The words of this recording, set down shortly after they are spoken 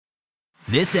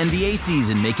This NBA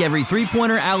season, make every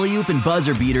three-pointer, alley-oop, and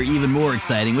buzzer beater even more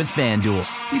exciting with FanDuel.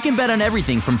 You can bet on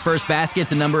everything from first basket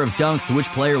to number of dunks to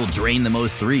which player will drain the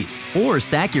most threes. Or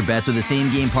stack your bets with a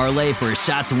same-game parlay for a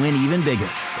shot to win even bigger.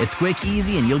 It's quick,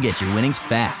 easy, and you'll get your winnings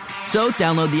fast. So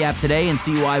download the app today and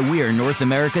see why we're North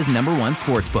America's #1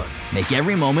 sportsbook. Make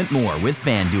every moment more with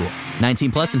FanDuel.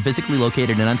 19 plus and physically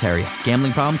located in Ontario.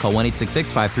 Gambling problem? Call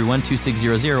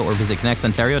 1-866-531-2600 or visit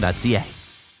connectsontario.ca.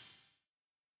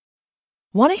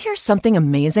 Want to hear something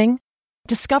amazing?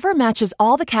 Discover matches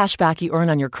all the cash back you earn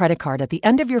on your credit card at the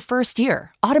end of your first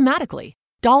year, automatically,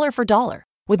 dollar for dollar,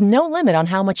 with no limit on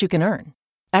how much you can earn.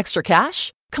 Extra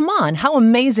cash? Come on, how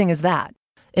amazing is that?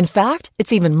 In fact,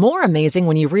 it's even more amazing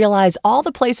when you realize all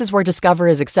the places where Discover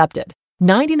is accepted.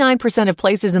 99% of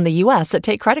places in the U.S. that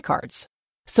take credit cards.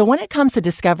 So when it comes to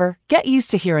Discover, get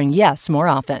used to hearing yes more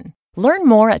often. Learn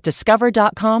more at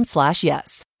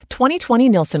discover.com/yes. 2020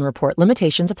 Nielsen Report.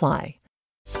 Limitations apply.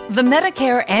 The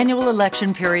Medicare annual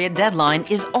election period deadline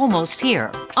is almost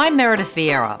here. I'm Meredith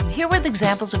Vieira, here with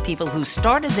examples of people who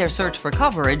started their search for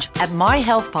coverage at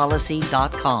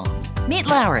myhealthpolicy.com. Meet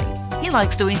Larry. He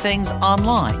likes doing things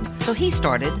online, so he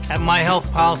started at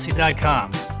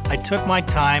myhealthpolicy.com. I took my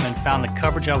time and found the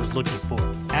coverage I was looking for.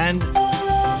 And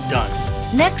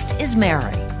done. Next is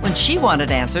Mary. When she wanted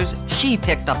answers, she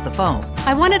picked up the phone.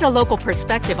 I wanted a local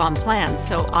perspective on plans,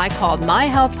 so I called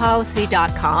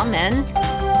myhealthpolicy.com and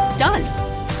done.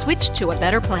 Switched to a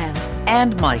better plan.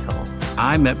 And Michael.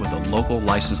 I met with a local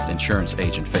licensed insurance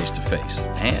agent face-to-face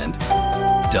and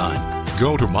done.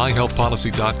 Go to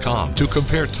myhealthpolicy.com to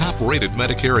compare top-rated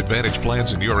Medicare Advantage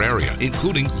plans in your area,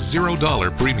 including $0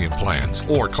 premium plans,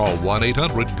 or call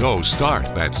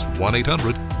 1-800-GO-START. That's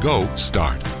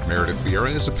 1-800-GO-START. Meredith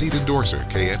Vieira is a paid endorser.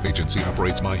 KF Agency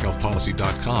operates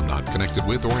myhealthpolicy.com, not connected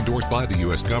with or endorsed by the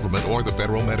U.S. government or the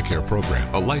federal Medicare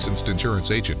program. A licensed insurance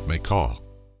agent may call.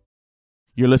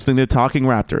 You're listening to Talking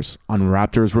Raptors on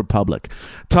Raptors Republic.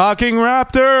 Talking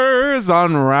Raptors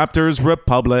on Raptors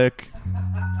Republic.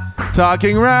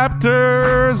 Talking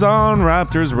Raptors on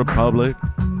Raptors Republic.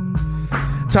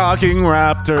 Talking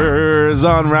Raptors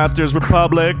on Raptors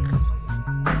Republic.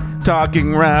 Talking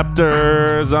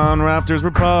Raptors on Raptors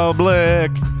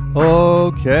Republic.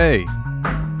 Okay.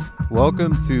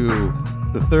 Welcome to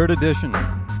the third edition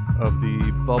of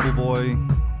the Bubble Boy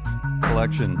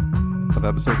collection of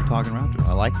episodes of Talking Raptors.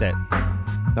 I like that.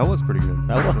 That was pretty good.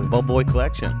 That was Bubble Boy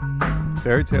collection.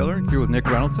 Barry Taylor here with Nick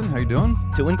Reynoldson. How you doing?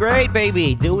 Doing great,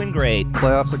 baby. Doing great.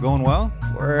 Playoffs are going well?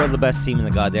 We're the best team in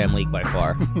the goddamn league by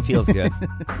far. Feels good.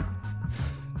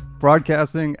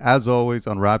 Broadcasting, as always,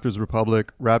 on Raptors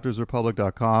Republic,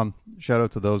 raptorsrepublic.com. Shout out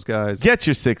to those guys. Get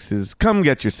your sixes. Come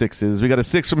get your sixes. We got a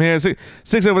six from here,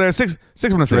 six over there, six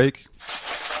from the Drake,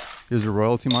 here's your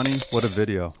royalty money. What a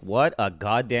video. What a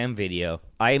goddamn video.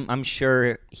 I'm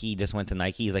sure he just went to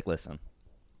Nike. He's like, listen,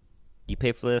 you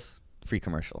pay for this? Free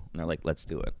commercial. And they're like, let's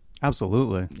do it.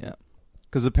 Absolutely. Yeah.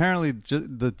 Because apparently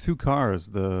the two cars,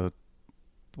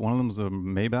 one of them was a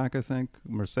Maybach, I think,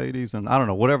 Mercedes, and I don't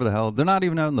know, whatever the hell. They're not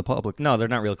even out in the public. No, they're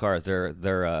not real cars.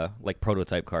 They're like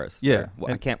prototype cars. Yeah.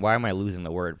 Why am I losing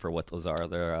the word for what those are?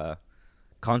 They're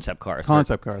concept cars.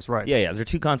 Concept cars, right. Yeah. They're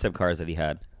two concept cars that he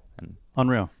had. And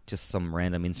unreal. Just some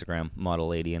random Instagram model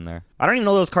lady in there. I don't even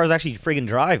know those cars actually friggin'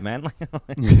 drive, man.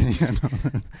 Yeah,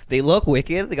 no. They look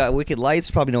wicked. They got wicked lights.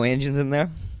 Probably no engines in there.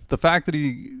 The fact that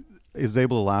he is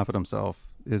able to laugh at himself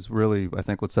is really, I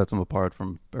think, what sets him apart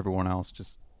from everyone else.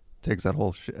 Just takes that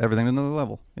whole everything to another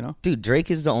level, you know? Dude, Drake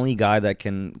is the only guy that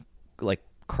can like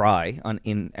cry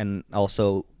and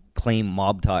also claim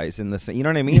mob ties in this. You know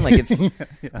what I mean? Like it's,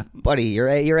 yeah. Buddy,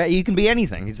 you can be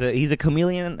anything. He's a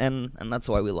chameleon, and that's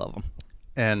why we love him.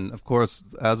 And of course,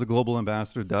 as a global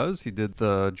ambassador does, he did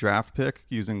the draft pick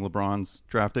using LeBron's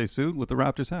draft day suit with the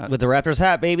Raptors hat. With the Raptors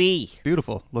hat, baby.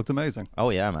 Beautiful. Looked amazing. Oh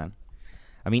yeah, man.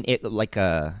 I mean, it like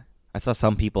I saw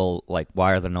some people like,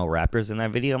 why are there no Raptors in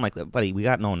that video? I'm like, buddy, we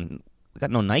got no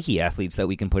Nike athletes that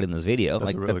we can put in this video. That's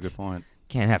like, a really good point.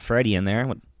 Can't have Freddie in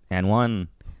there and one.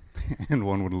 And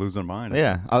one would lose their mind.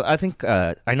 Yeah, I think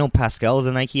I know Pascal is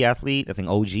a Nike athlete. I think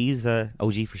OG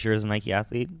for sure is a Nike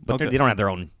athlete, but they don't have their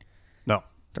own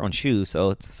shoe.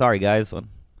 So sorry guys,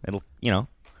 it'll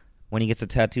when he gets a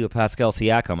tattoo of Pascal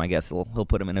Siakam, I guess he'll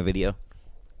put him in a video.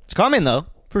 It's coming though,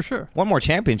 for sure. One more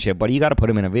championship, buddy. You got to put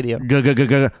him in a video.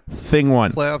 Thing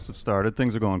one. Playoffs have started.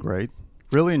 Things are going great.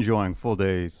 Really enjoying full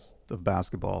days of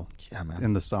basketball. Yeah, man.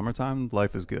 In the summertime,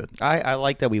 life is good. I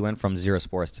like that we went from 0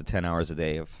 sports to 10 hours a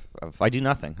day of I do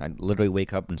nothing. I literally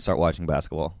wake up and start watching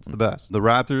basketball. It's the best. The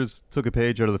Raptors took a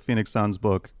page out of the Phoenix Suns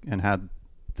book and had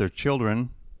their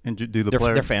children do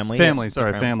their family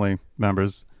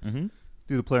members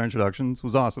do the player introductions. It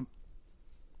was awesome.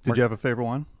 Did you have a favorite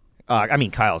one? I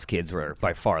mean, Kyle's kids were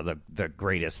by far the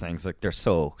greatest things. Like they're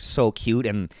so cute,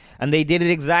 and they did it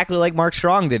exactly like Mark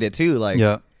Strong did it too. Like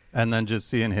yeah, and then just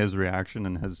seeing his reaction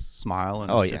and his smile,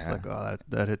 and it's just like, oh,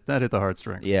 that hit the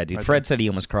heartstrings. Yeah, dude. Fred said he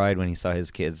almost cried when he saw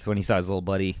his kids, when he saw his little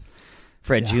buddy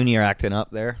Fred Jr. acting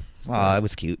up there. Wow, it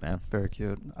was cute, man. Very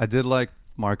cute. I did like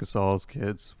Marc Gasol's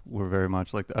kids were very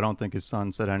much like. I don't think his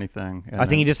son said anything. I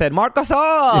think he just said Marc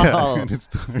Gasol. Yeah, and his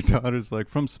daughter's like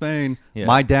from Spain. Yeah.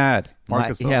 My dad, Marc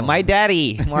Gasol. Yeah, my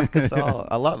daddy, Marc Gasol.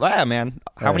 I love that, man.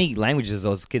 How many languages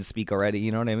those kids speak already?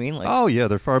 You know what I mean? Like, oh yeah,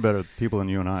 they're far better people than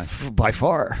you and I. By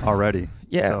far, already.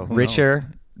 Yeah, so, richer,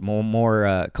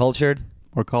 more cultured.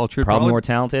 More cultured, probably more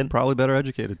talented, probably better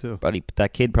educated too. But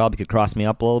that kid probably could cross me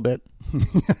up a little bit.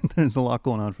 There's a lot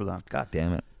going on for them. God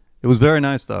damn it! It was very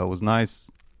nice though. It was nice.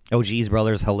 OG's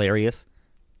brother's hilarious.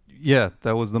 Yeah,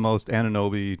 that was the most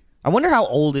Anunoby. I wonder how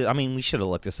old. I mean, we should have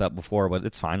looked this up before, but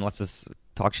it's fine. Let's just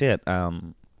talk shit.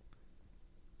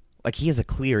 Like he has a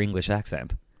clear English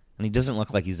accent, and he doesn't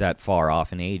look like he's that far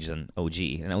off in age than OG,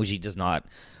 and OG does not.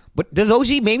 But does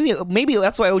OG, maybe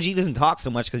that's why OG doesn't talk so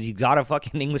much, because he's got a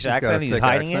fucking English accent and he's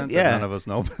hiding it. Yeah, none of us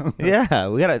know about. Yeah,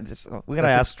 we gotta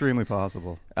ask. Extremely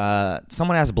possible.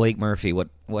 Someone asked Blake Murphy what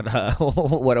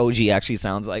OG actually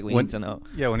sounds like. We need to know.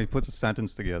 Yeah, when he puts a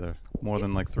sentence together, more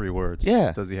than like 3 words.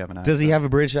 Yeah, does he have an accent? Does he have a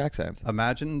British accent?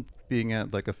 Imagine being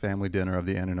at like a family dinner of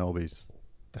the Anunobis,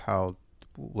 how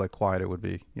like quiet it would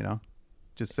be. You know.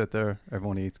 Just sit there,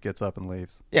 everyone eats, gets up, and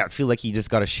leaves. Yeah, I feel like you just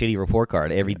got a shitty report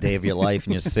card every day of your life,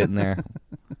 and you're just sitting there.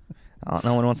 Oh,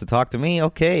 no one wants to talk to me?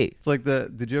 Okay. It's like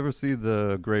did you ever see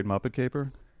the Great Muppet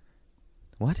Caper?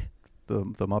 What? The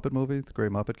Muppet movie, The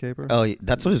Great Muppet Caper? Oh,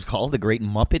 that's what it's called, The Great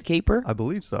Muppet Caper? I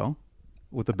believe so.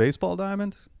 With the baseball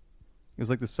diamond? It was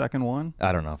like the second one.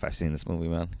 I don't know if I've seen this movie,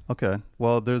 man. Okay.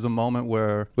 Well, there's a moment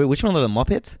where... Wait, which one are the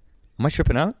Muppets? Am I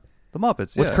tripping out? The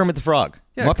Muppets, What's Kermit the Frog?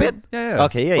 Yeah, Muppet? Yeah.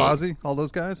 Okay, yeah. Fozzie, all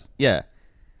those guys? Yeah.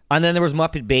 And then there was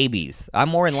Muppet Babies. I'm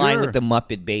more in line with the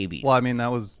Muppet Babies. Well, I mean,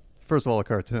 that was, first of all, a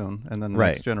cartoon, and then the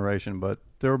next generation, but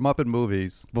there were Muppet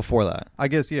movies. Before that. I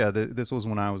guess, yeah, this was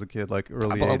when I was a kid, like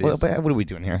early 80s. What are we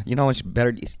doing here? You know what's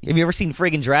better? Have you ever seen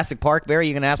friggin' Jurassic Park, Barry?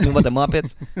 You going to ask me about the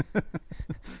Muppets?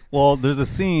 Well, there's a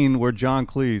scene where John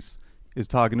Cleese is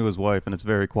talking to his wife, and it's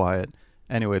very quiet.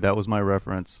 Anyway, that was my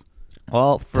reference.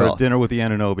 Well, for a dinner with the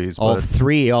Anunobis. All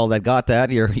that got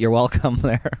that, you're welcome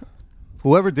there.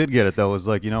 Whoever did get it, though, was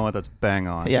like, you know what, that's bang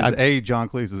on. Yeah, A, John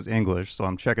Cleese is English, so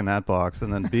I'm checking that box.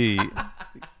 And then B,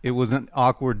 it was an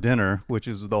awkward dinner, which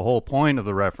is the whole point of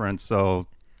the reference. So,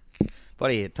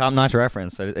 buddy, top-notch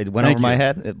reference. It went over my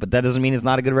head, but that doesn't mean it's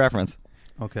not a good reference.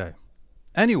 Okay.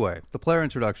 Anyway, the player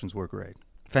introductions were great.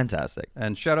 Fantastic.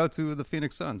 And shout out to the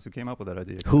Phoenix Suns who came up with that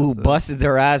idea. Who busted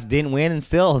their ass, didn't win, and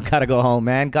still got to go home,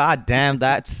 man. God damn,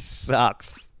 that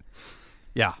sucks.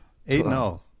 Yeah,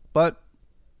 8-0. But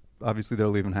obviously they're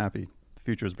leaving happy. The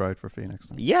future is bright for Phoenix.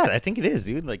 Yeah, I think it is,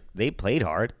 dude. Like, they played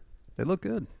hard. They look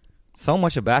good. So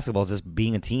much of basketball is just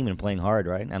being a team and playing hard,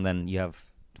 right? And then you have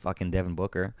fucking Devin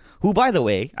Booker, who, by the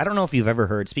way, I don't know if you've ever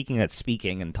heard, speaking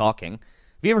and talking,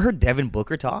 have you ever heard Devin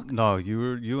Booker talk? No,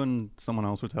 you and someone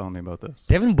else were telling me about this.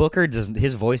 Devin Booker,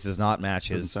 his voice does not match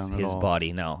his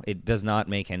body. No, it does not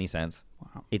make any sense.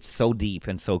 Wow. It's so deep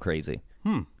and so crazy.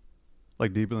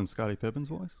 Like deeper than Scottie Pippen's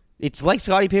voice? It's like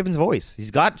Scottie Pippen's voice. He's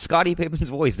got Scottie Pippen's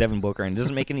voice, Devin Booker, and it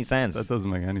doesn't make any sense. That doesn't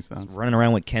make any sense. He's running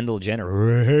around with Kendall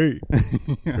Jenner. Hey.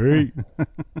 Hey.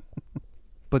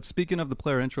 But speaking of the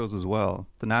player intros as well,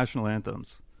 the national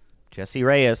anthems. Jesse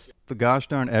Reyes. The gosh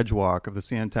darn edge walk of the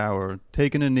CN Tower,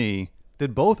 Taking a Knee.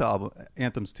 Did both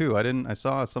anthems too. I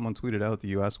saw someone tweeted out the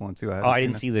US one too. I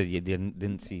didn't see that. You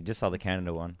didn't see. Just saw the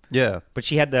Canada one. Yeah. But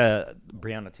she had the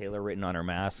Breonna Taylor written on her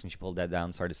mask, and she pulled that down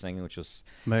and started singing, which was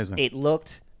amazing. It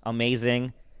looked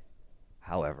amazing.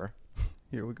 However,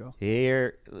 here we go.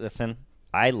 Listen,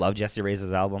 I love Jesse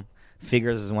Reyes' album.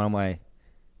 Figures is one of my,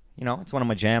 it's one of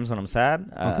my jams when I'm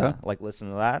sad. Okay. Like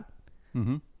listening to that.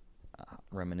 Mm-hmm.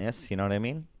 Reminisce, you know what I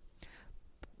mean?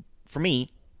 For me,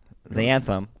 the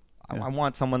anthem, I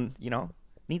want someone,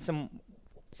 need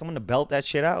someone to belt that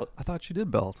shit out. I thought she did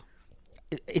belt.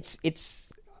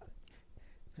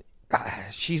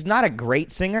 She's not a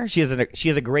great singer. She has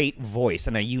a great voice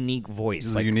and a unique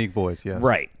voice. A unique voice, yes.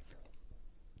 Right.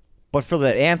 But for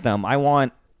the anthem, I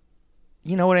want,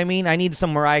 you know what I mean? I need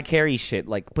some Mariah Carey shit.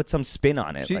 Like, put some spin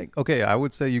on it. Okay, I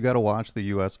would say you got to watch the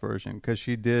U.S. version because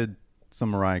she did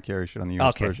some Mariah Carey shit on the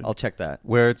U.S. version. I'll check that.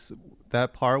 Where it's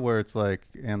that part where it's like,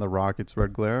 and the Rockets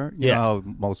red glare. You know how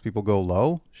most people go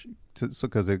low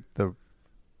because the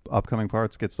upcoming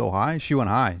parts get so high. She went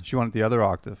high. She went the other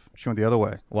octave. She went the other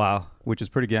way. Wow. Which is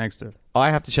pretty gangster. Oh, I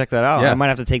have to check that out. Yeah. I might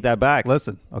have to take that back.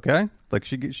 Listen, okay? Like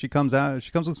she comes out.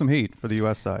 She comes with some heat for the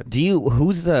U.S. side.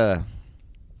 Who's the?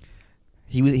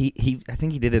 He. I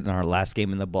think he did it in our last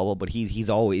game in the bubble. But he's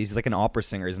like an opera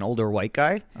singer. He's an older white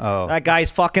guy. Oh, that guy's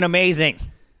fucking amazing.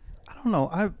 I don't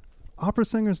know. Opera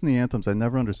singers and the anthems I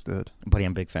never understood. Buddy,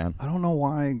 I'm a big fan. I don't know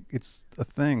why it's a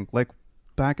thing. Like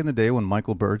back in the day when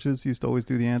Michael Burgess used to always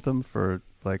do the anthem for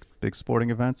like big sporting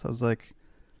events, I was like,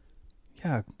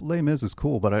 yeah, Les Mis is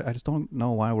cool, but I just don't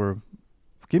know why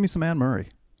give me some Anne Murray,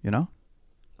 you know?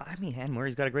 I mean, Anne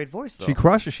Murray's got a great voice, though. She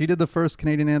crushes. She did the first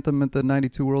Canadian anthem at the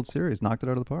 92 World Series. Knocked it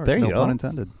out of the park. There you go. No pun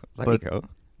intended. There you go.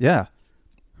 Yeah.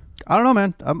 I don't know,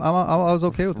 man. I was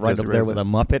okay with right Jesse up there Reyes. with a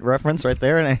Muppet reference right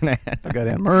there. I've got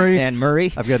Anne Murray. Anne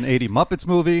Murray. I've got an 80 Muppets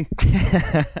movie.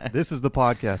 This is the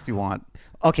podcast you want.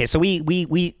 Okay, so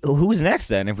we who's next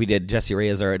then? If we did Jesse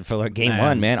Reyes or for game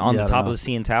one, man, on the top of the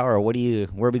CN Tower,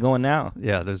 where are we going now?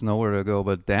 Yeah, there's nowhere to go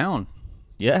but down.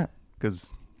 Yeah,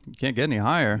 because you can't get any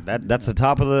higher. That's the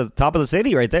top of the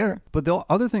city right there. But the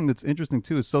other thing that's interesting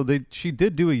too is she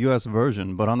did do a U.S.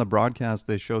 version, but on the broadcast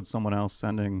they showed someone else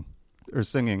singing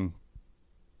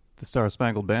the Star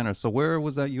Spangled Banner. So where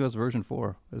was that U.S. version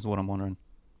for? Is what I'm wondering.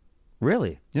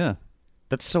 Really? Yeah.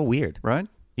 That's so weird, right?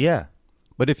 Yeah.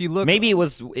 But if you look, maybe it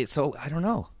was. So I don't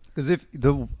know. Because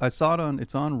I saw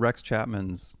it's on Rex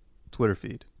Chapman's Twitter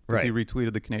feed. Right. He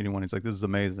retweeted the Canadian one. He's like, "This is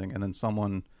amazing," and then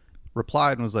someone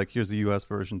replied and was like, "Here's the U.S.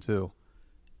 version too,"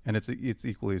 and it's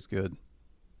equally as good.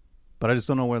 But I just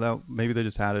don't know where that. Maybe they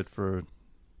just had it for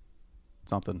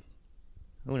something.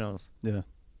 Who knows? Yeah.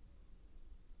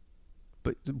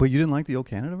 But you didn't like the O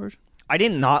Canada version? I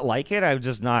did not like it. I was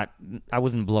just not. I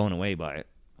wasn't blown away by it.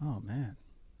 Oh man.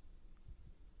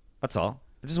 That's all.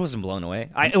 I just wasn't blown away.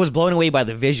 I was blown away by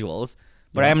the visuals,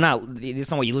 but I'm not.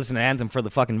 It's not what you listen to Anthem for the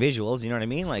fucking visuals. You know what I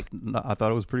mean? Like, no, I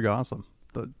thought it was pretty awesome.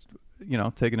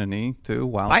 Taking a knee too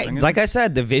while singing. Like I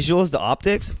said, the visuals, the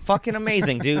optics, fucking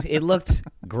amazing, dude. It looked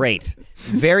great,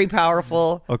 very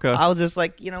powerful. Okay. I was just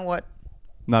like, you know what?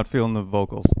 Not feeling the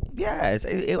vocals. Yeah,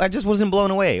 I just wasn't blown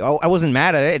away. I wasn't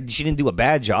mad at it. She didn't do a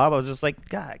bad job. I was just like,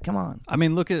 God, come on. I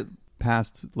mean, look at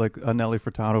past like a Nelly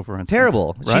Furtado, for instance.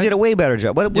 Terrible. Right? She did a way better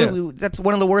job. That's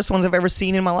one of the worst ones I've ever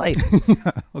seen in my life.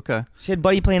 Okay. She had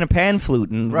Buddy playing a pan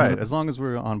flute and right. As long as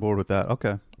we're on board with that,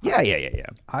 okay. Yeah.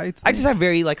 I just have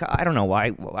very I don't know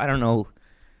why. I don't know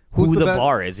who the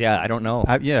bar is. Yeah, I don't know.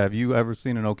 Have you ever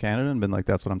seen an O Canada and been like,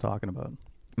 that's what I'm talking about?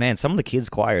 Man, some of the kids'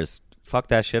 choirs, fuck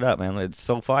that shit up, man. It's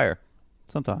so fire.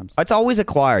 Sometimes. It's always a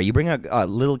choir. You bring a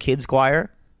little kids'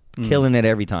 choir, killing it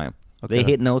every time. Okay. They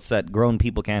hit notes that grown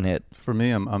people can't hit. For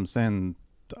me, I'm saying,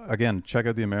 again, check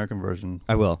out the American version.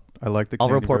 I will. I like the Canadian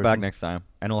Canadian report version. back next time,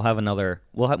 and we'll have another.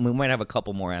 We might have a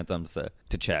couple more anthems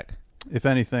to check. If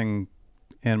anything,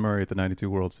 Anne Murray at the 92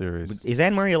 World Series. Is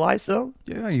Anne Murray alive still?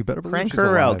 Yeah, you better believe Crank she's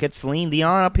her alive. out. Get Celine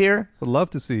Dion up here. Would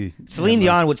love to see. Celine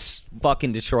Dion would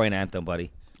fucking destroy an anthem,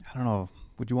 buddy. I don't know.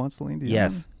 Would you want Celine Dion?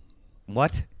 Yes.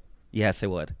 What? Yes, I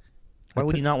would. Why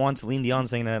would you not want Celine Dion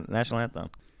singing the national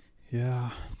anthem? Yeah.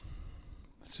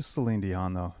 It's just Celine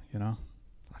Dion, though, you know?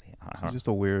 She's just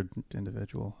a weird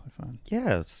individual, I find.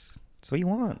 Yeah, that's what you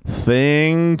want.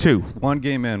 Thing 2. One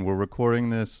game in. We're recording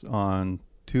this on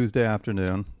Tuesday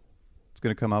afternoon. It's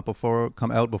going to come out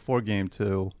before game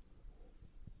 2.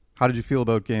 How did you feel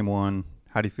about game 1?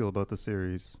 How do you feel about the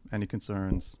series? Any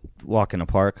concerns? Walk in a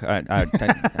park. I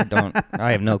don't.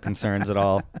 I have no concerns at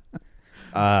all.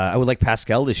 I would like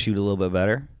Pascal to shoot a little bit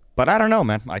better, but I don't know,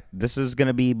 man. This is going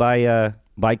to be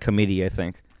by committee, I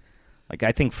think. Like,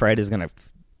 I think Fred's gonna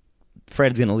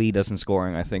lead us in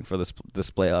scoring, I think, for this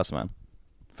playoffs, man.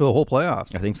 For the whole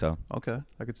playoffs? I think so. Okay,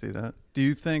 I could see that. Do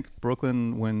you think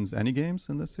Brooklyn wins any games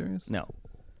in this series? No.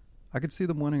 I could see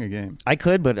them winning a game. I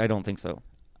could, but I don't think so.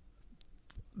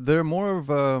 They're more of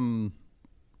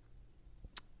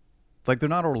like they're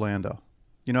not Orlando.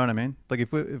 You know what I mean? Like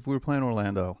if we were playing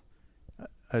Orlando,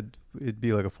 it'd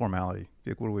be like a formality.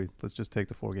 Like, let's just take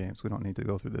the 4 games. We don't need to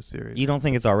go through this series. You don't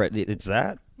think it's already? It's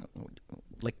that?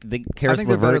 Like the Karis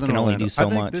LeVert can only do so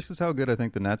much. I think this is how good I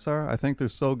think the Nets are. I think they're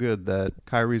so good that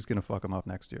Kyrie's going to fuck them up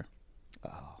next year.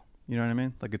 Oh. You know what I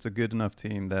mean? Like it's a good enough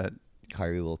team that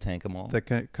Kyrie will tank them all.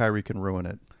 That Kyrie can ruin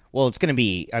it. Well, it's going to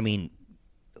be. I mean,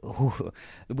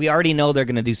 we already know they're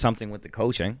going to do something with the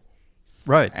coaching.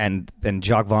 Right. And then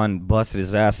Jacques Vaughn busted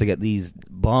his ass to get these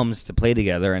bums to play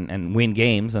together and win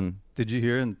games. And did you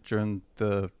hear during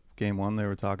the game 1 they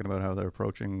were talking about how they're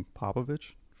approaching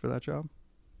Popovich for that job?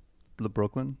 The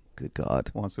Brooklyn. Good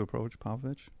God. Wants to approach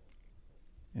Popovich.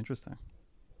 Interesting.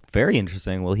 Very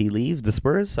interesting. Will he leave the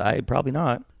Spurs? Probably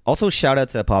not. Also, shout out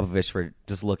to Popovich for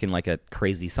just looking like a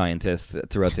crazy scientist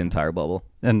throughout the entire bubble.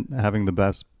 And having the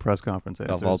best press conference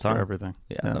answers of all time. for everything.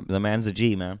 Yeah. The man's a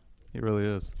G, man. He really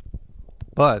is.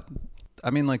 But, I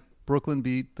mean, like, Brooklyn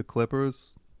beat the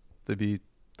Clippers. They beat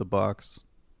the Bucks.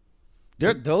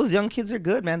 Those young kids are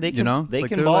good, man. They can, they like,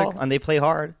 can ball, and they play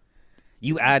hard.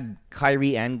 You add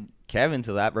Kyrie and Kevin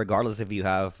to that, regardless if you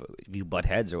butt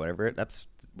heads or whatever. That's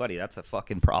a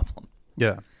fucking problem.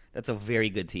 Yeah. That's a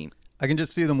very good team. I can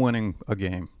just see them winning a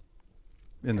game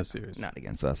in the series. Not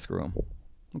against us. Screw them.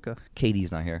 Okay.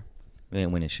 KD's not here. We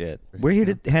ain't winning shit. We're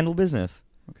here to handle business.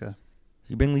 Okay.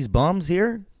 You bring these bums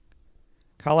here?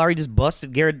 Kyle Lowry just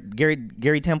busted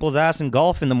Gary Temple's ass in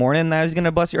golf in the morning. Now he's going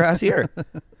to bust your ass here.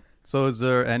 So is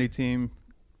there any team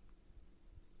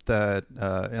that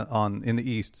in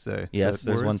the East, say? Yes,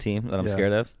 there's one team that I'm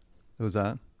scared of. Who's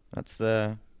that? That's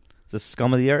the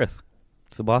scum of the earth.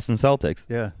 It's the Boston Celtics.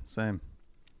 Yeah, same.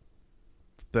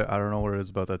 I don't know what it is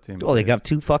about that team. Well, they got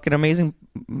two fucking amazing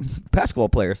basketball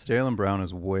players. Jaylen Brown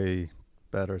is way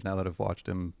better now that I've watched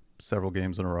him several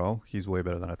games in a row. He's way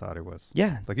better than I thought he was.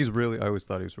 Yeah. Like, I always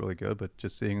thought he was really good, but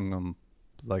just seeing him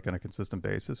like on a consistent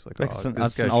basis,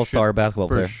 that's an all-star basketball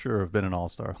player. For sure have been an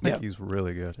all-star. I think he's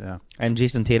really good, yeah. And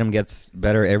Jason Tatum gets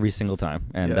better every single time,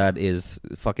 and that is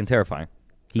fucking terrifying.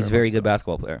 He's a very good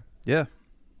basketball player. Yeah.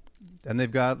 And they've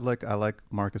got, I like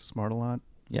Marcus Smart a lot.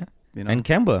 Yeah. And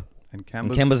Kemba. And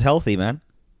Kemba's healthy, man.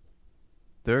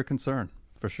 They're a concern,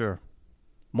 for sure.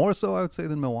 More so, I would say,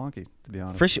 than Milwaukee, to be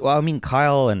honest. For sure. Well, I mean,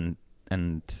 Kyle and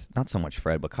not so much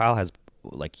Fred, but Kyle has,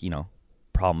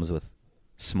 problems with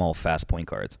small, fast point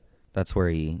guards. That's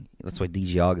why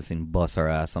DJ Augustin busts our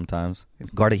ass sometimes. He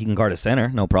can guard a center,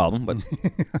 no problem, but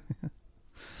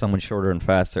someone shorter and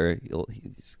faster,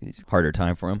 it's harder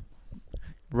time for him.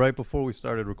 Right before we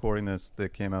started recording this,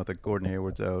 it came out that Gordon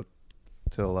Hayward's out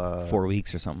till 4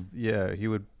 weeks or something. Yeah, he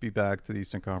would be back to the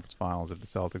Eastern Conference Finals if the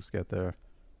Celtics get there.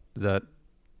 Does that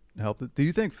help? Do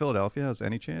you think Philadelphia has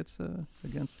any chance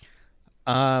against?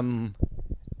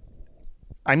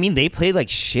 I mean, they played like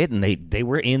shit, and they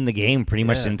were in the game pretty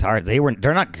much the entire.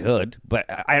 They're not good, but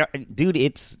dude,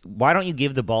 why don't you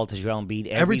give the ball to Joel Embiid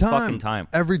every fucking time?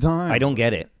 Every time. I don't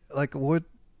get it. Like, what?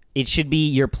 It should be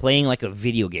you're playing like a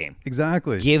video game.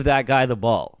 Exactly. Give that guy the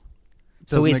ball.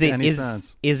 Doesn't make any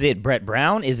sense. Is it Brett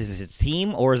Brown? Is it his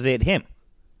team, or is it him?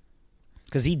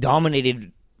 Because he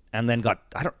dominated and then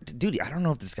I don't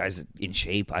know if this guy's in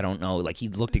shape. I don't know. Like, he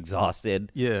looked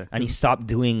exhausted. Yeah. And he stopped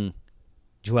doing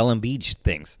Joel Embiid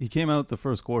things. He came out the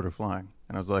first quarter flying,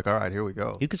 and I was like, all right, here we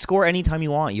go. You could score anytime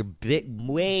you want. You're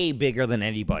way bigger than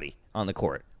anybody on the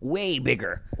court. Way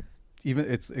bigger. Even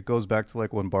it goes back to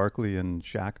like when Barkley and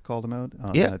Shaq called him out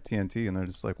on TNT, and they're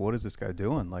just like, what is this guy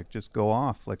doing? Like, just go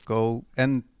off. Like, go.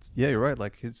 And yeah, you're right.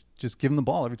 Like, just give him the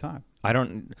ball every time.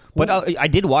 I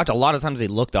did watch a lot of times they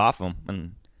looked off him.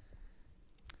 And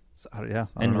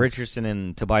and Richardson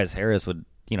and Tobias Harris would,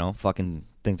 fucking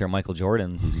think they're Michael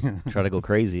Jordan, try to go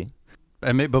crazy.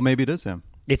 But maybe it is him.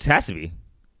 It has to be.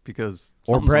 Because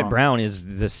Brett Brown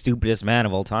is the stupidest man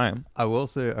of all time. I will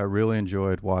say I really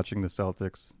enjoyed watching the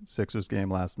Celtics-Sixers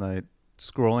game last night,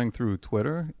 scrolling through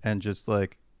Twitter, and just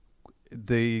like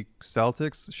the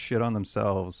Celtics shit on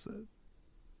themselves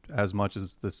as much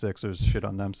as the Sixers shit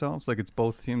on themselves. Like, it's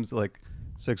both teams. Like,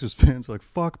 Sixers fans are like,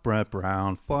 fuck Brett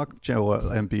Brown, fuck Joel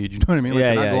Embiid. You know what I mean? Like,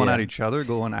 they're not going at each other,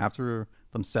 going after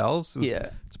themselves.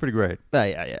 It's pretty great.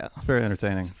 Yeah. It's very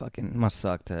entertaining. It's fucking must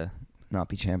suck to not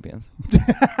be champions.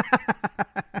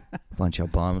 Bunch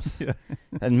of bums. Yeah.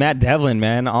 And Matt Devlin,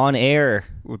 man, on air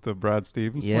with the Brad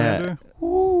Stevens slander.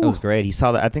 That was great. He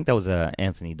saw that. I think that was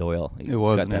Anthony Doyle. It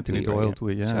was an Anthony Doyle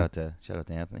tweet. Yeah. Shout out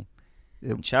to Anthony.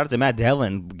 And shout out to Matt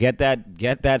Devlin. Get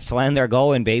that slander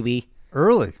going, baby.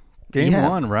 Early. Game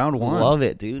 1, round 1. Love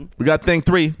it, dude. We got thing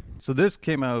 3. So this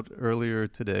came out earlier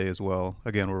today as well.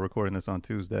 Again, we're recording this on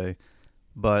Tuesday.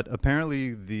 But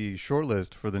apparently the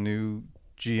shortlist for the new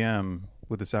GM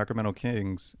with the Sacramento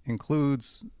Kings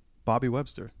includes Bobby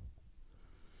Webster.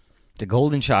 The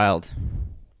golden child.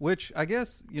 Which I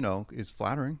guess, is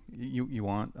flattering. You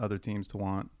want other teams to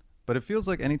want. But it feels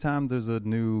like anytime there's a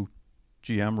new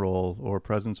GM role or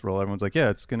presence role, everyone's like, yeah,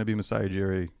 it's going to be Masai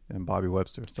Ujiri and Bobby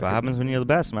Webster. That's what happens when you're the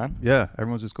best, man. Yeah,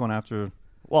 everyone's just going after.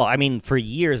 Well, I mean, for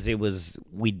years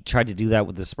we tried to do that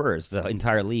with the Spurs. The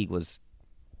entire league was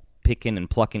picking and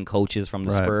plucking coaches from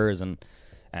the Spurs, and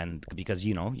because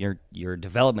your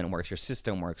development works, your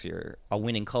system works, you're a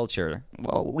winning culture.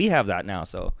 Well, we have that now,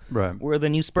 so we're the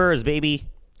new Spurs, baby.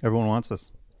 Everyone wants us.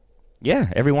 Yeah,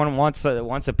 everyone wants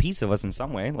a piece of us in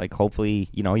some way. Like, hopefully,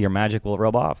 your magic will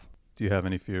rub off. Do you have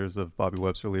any fears of Bobby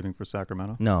Webster leaving for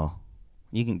Sacramento? No.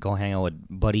 You can go hang out with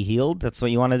Buddy Hield. That's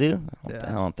what you want to do?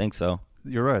 I don't think so.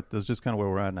 You're right. That's just kind of where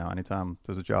we're at now. Anytime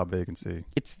there's a job vacancy,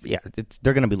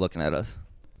 they're going to be looking at us,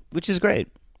 which is great.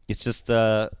 It's just,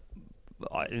 I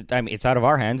mean, it's out of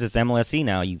our hands. It's MLSE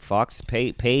now. You Fox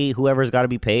pay whoever's got to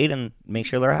be paid and make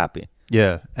sure they're happy.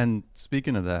 Yeah, and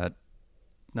speaking of that,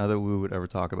 not that we would ever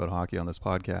talk about hockey on this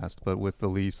podcast, but with the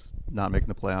Leafs not making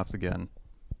the playoffs again.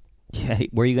 Yeah,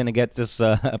 where are you going to get this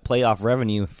playoff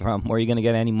revenue from? Where are you going to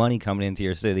get any money coming into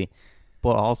your city?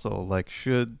 But also, like,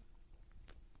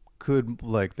 could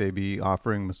they be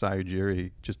offering Masai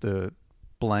Ujiri just a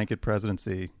blanket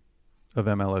presidency of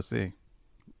MLSE?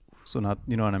 So not,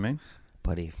 you know what I mean?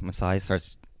 Buddy, if Masai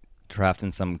starts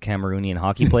drafting some Cameroonian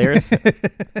hockey players,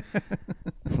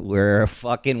 we're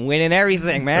fucking winning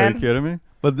everything, man. Are you kidding me?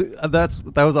 But that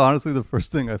was honestly the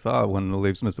first thing I thought when the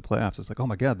Leafs missed the playoffs. It's like, oh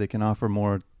my God, they can offer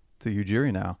more to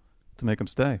Ujiri now to make him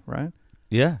stay, right?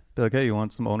 Yeah. Be like, hey, you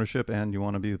want some ownership and you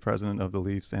want to be the president of the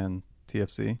Leafs and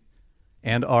TFC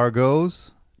and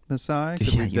Argos, Masai?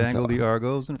 Could we dangle the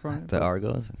Argos in front of the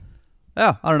Argos?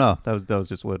 Yeah, I don't know. That was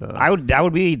just what that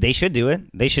would be. They should do it.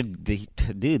 They should,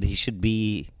 dude. He should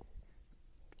be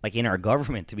like in our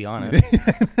government, to be honest.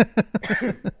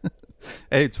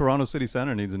 Hey, Toronto City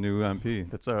Centre needs a new MP.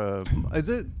 That's is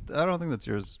it? I don't think that's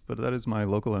yours, but that is my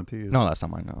local MP. No, that's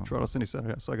not mine. No, Toronto City Centre.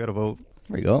 Yeah, so I got to vote.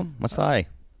 There you go, Masai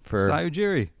for Masai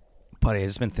Ujiri. But I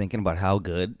just been thinking about how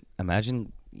good.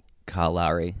 Imagine Kyle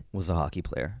Lowry was a hockey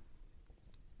player.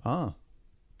 Ah.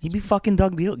 He'd be fucking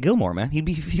Doug Gilmore, man. He'd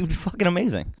be fucking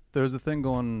amazing. There's a thing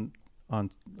going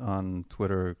on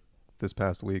Twitter this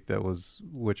past week that was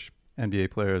which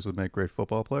NBA players would make great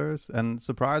football players, and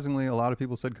surprisingly, a lot of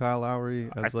people said Kyle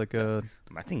Lowry as I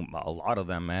think a lot of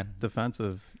them, man.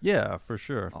 Defensive, yeah, for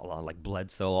sure. A lot like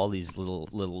Bledsoe, all these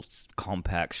little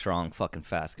compact, strong, fucking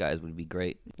fast guys would be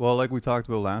great. Well, like we talked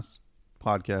about last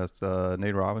podcast,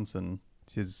 Nate Robinson.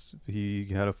 He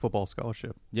had a football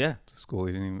scholarship. Yeah, to school.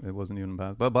 It wasn't even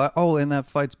bad. But and that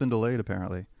fight's been delayed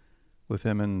apparently, with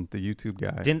him and the YouTube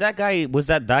guy. Didn't that guy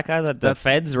that the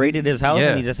feds raided his house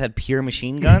and he just had pure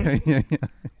machine guns? yeah.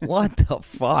 What the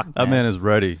fuck? That man is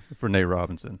ready for Nate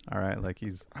Robinson. All right, like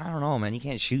I don't know, man. You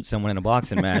can't shoot someone in a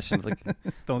boxing match. It's like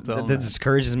don't tell him. That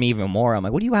discourages me even more. I'm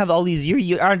like, what do you have all these? You're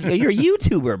a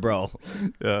YouTuber, bro.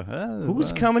 Yeah.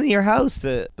 Who's coming to your house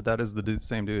to? But that is the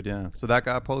same dude. Yeah. So that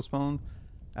got postponed.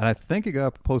 And I think it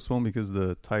got postponed because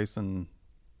the Tyson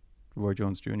Roy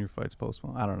Jones Jr. fight's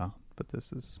postponed. I don't know, but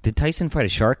this is. Did Tyson fight a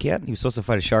shark yet? He was supposed to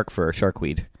fight a shark for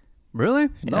Sharkweed. Really?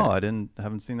 Yeah. No, I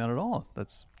haven't seen that at all.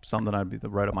 That's something I'd be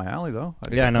right up my alley, though.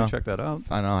 I know. Check that out.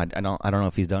 I know. I don't know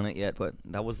if he's done it yet, but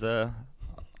that was I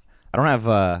don't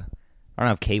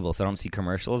have cable, so I don't see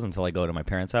commercials until I go to my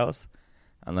parents' house,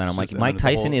 and then I'm like, Mike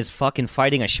Tyson is fucking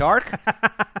fighting a shark.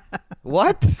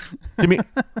 What? Give me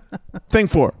thing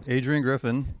 4. Adrian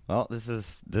Griffin. Well,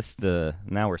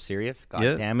 now we're serious. God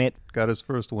damn it! Got his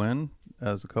first win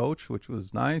as a coach, which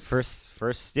was nice. First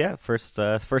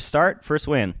start, first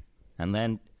win, and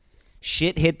then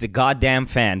shit hit the goddamn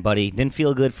fan, buddy. Didn't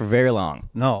feel good for very long.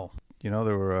 No,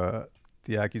 there were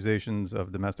the accusations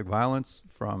of domestic violence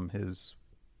from his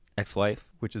ex-wife,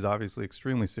 which is obviously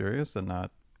extremely serious and not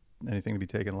anything to be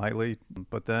taken lightly.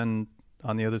 But then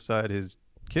on the other side, his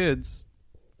kids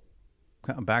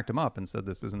kind of backed him up and said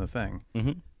this isn't a thing.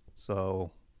 Mm-hmm.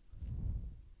 So,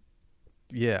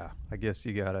 yeah, I guess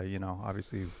you gotta,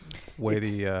 obviously weigh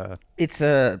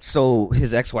so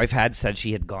his ex-wife had said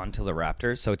she had gone to the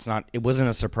Raptors, so it wasn't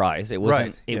a surprise. It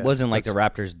wasn't. Right. It wasn't like the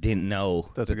Raptors didn't know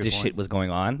that this shit was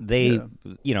going on. They,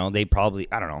 they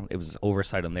probably, I don't know. It was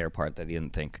oversight on their part that they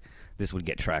didn't think this would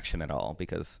get traction at all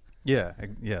because. Yeah,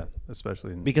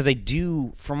 especially because I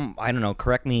don't know,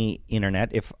 correct me, internet,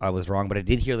 if I was wrong, but I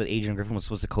did hear that Adrian Griffin was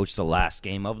supposed to coach the last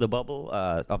game of the bubble,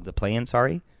 of the play-in,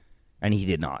 and he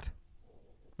did not.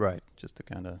 Right, just to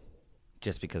kind of...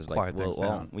 Just because,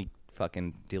 down. We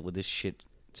fucking deal with this shit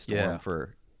storm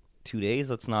for 2 days,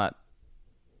 let's not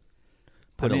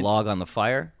put a log on the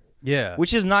fire. Yeah.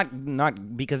 Which is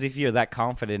not because if you're that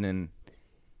confident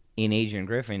in Adrian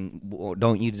Griffin,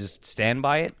 don't you just stand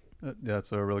by it?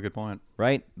 That's a really good point.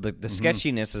 Right? The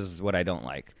sketchiness is what I don't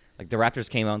like. Like, the Raptors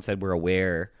came out and said, we're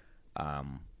aware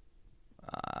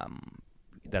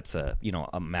that's a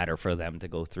matter for them to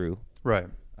go through. Right.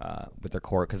 With their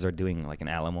court, because they're doing, like, an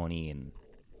alimony, and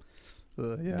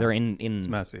they're in... It's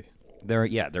messy. They're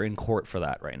in court for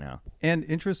that right now. And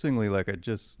interestingly, like, I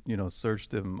just,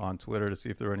 searched him on Twitter to see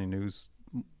if there were any news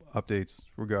updates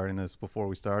regarding this before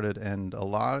we started, and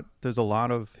there's a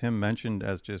lot of him mentioned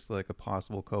as just like a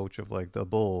possible coach of like the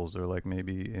Bulls or like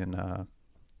maybe in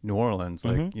New Orleans,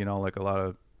 like like a lot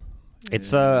of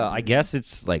it's I guess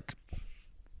it's like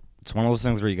it's one of those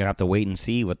things where you're gonna have to wait and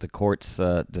see what the courts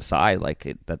decide. Like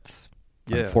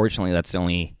unfortunately, that's the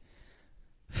only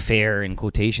fair in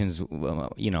quotations,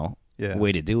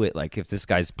 way to do it. Like if this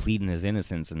guy's pleading his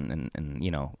innocence and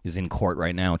is in court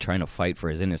right now trying to fight for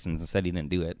his innocence and said he didn't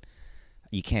do it,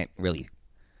 you can't really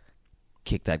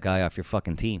kick that guy off your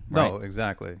fucking team. Right? No,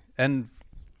 exactly. And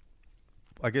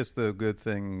I guess the good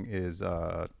thing is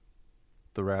the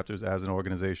Raptors as an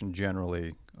organization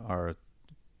generally are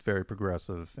very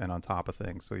progressive and on top of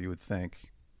things. So you would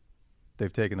think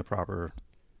they've taken the proper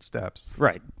steps.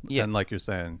 Right. Yeah. And like you're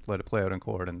saying, let it play out in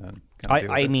court and then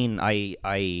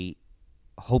I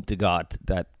hope to God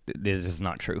that this is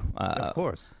not true. Of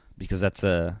course. Because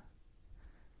that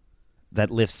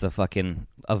lifts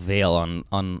a veil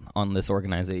on this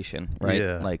organization, right?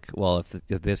 Yeah. Like, well,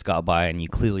 if this got by and you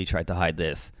clearly tried to hide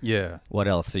this, what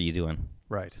else are you doing?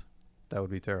 Right. That would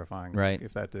be terrifying, right?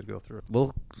 If that did go through.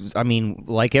 Well, I mean,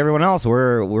 like everyone else,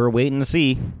 we're waiting to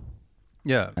see.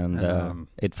 Yeah, and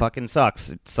it fucking sucks.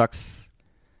 It sucks.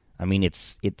 I mean,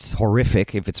 it's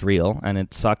horrific if it's real, and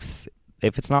it sucks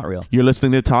if it's not real. You're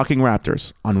listening to Talking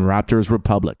Raptors on Raptors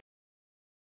Republic.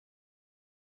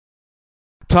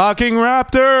 Talking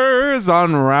Raptors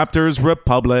on Raptors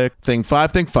Republic. Think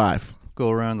five. Go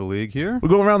around the league here. We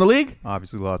go around the league?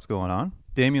 Obviously, lots going on.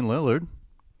 Damian Lillard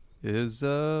is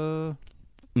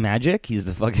magic. He's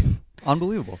the fucking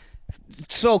unbelievable.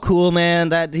 So cool, man.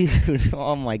 That dude.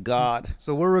 Oh my God.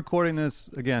 So we're recording this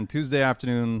again Tuesday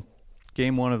afternoon.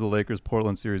 Game 1 of the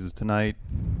Lakers-Portland series is tonight.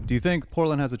 Do you think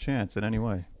Portland has a chance in any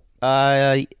way?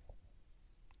 Part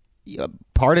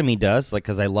of me does, like,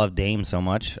 because I love Dame so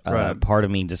much. Right. Part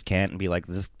of me just can't be like,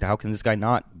 this. How can this guy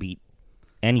not beat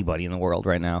anybody in the world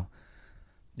right now?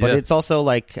 But it's also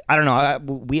like, I don't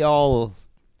know.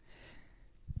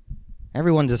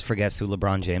 Everyone just forgets who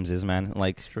LeBron James is, man.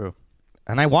 Like, it's true.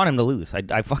 And I want him to lose.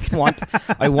 I fucking want.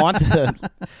 I want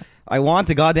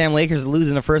the goddamn Lakers to lose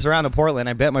in the first round of Portland.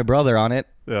 I bet my brother on it.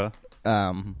 Yeah.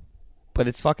 But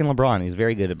it's fucking LeBron. He's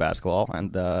very good at basketball,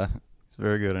 and he's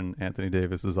very good. And Anthony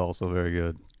Davis is also very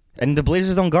good. And the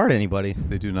Blazers don't guard anybody.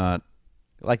 They do not.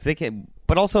 Like they can,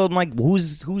 but also like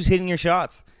who's hitting your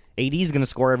shots? AD's gonna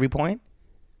score every point.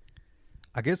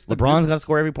 I guess LeBron's gonna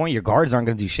score every point. Your guards aren't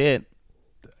gonna do shit.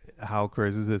 How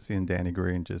crazy is it seeing Danny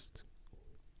Green just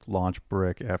launch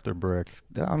brick after brick?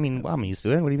 I mean, I'm used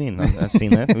to it. What do you mean? I've seen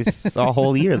this. We saw a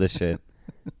whole year of this shit.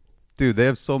 Dude, they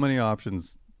have so many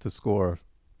options to score.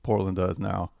 Portland does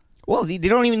now. Well, they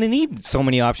don't even need so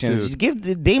many options. Dude.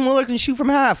 Give Dame Lillard can shoot from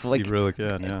half. Like, he really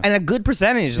can, yeah. And a good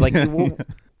percentage. Like, I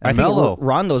think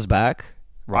Rondo's back.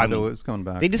 Rondo is coming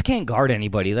back. They just can't guard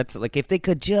anybody. That's like if they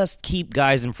could just keep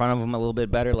guys in front of them a little bit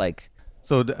better. Like,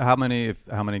 so how many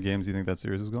games do you think that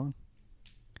series is going?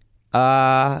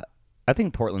 I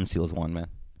think Portland steals one, man.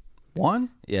 One?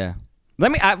 Yeah.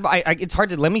 It's hard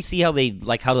to let me see how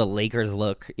the Lakers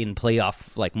look in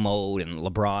playoff like mode and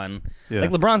LeBron. Yeah. Like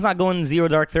LeBron's not going 0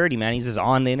 dark 30, man. He's just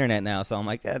on the internet now. So I'm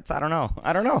like, I don't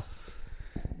know.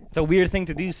 It's a weird thing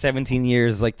to do. 17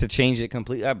 years like to change it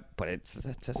completely, but it's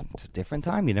a different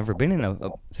time. You've never been in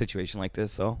a situation like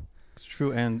this, so it's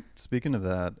true. And speaking of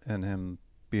that, and him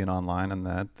being online and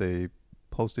that, they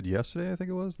posted yesterday, I think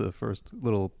it was, the first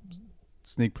little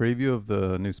sneak preview of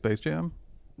the new Space Jam.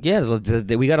 Yeah,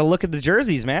 we got to look at the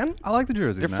jerseys, man. I like the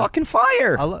jerseys, They're man. fucking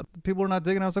fire. People are not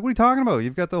digging. I was like, what are you talking about?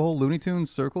 You've got the whole Looney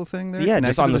Tunes circle thing there? Yeah,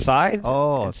 just on the side.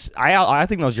 Oh. I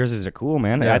think those jerseys are cool,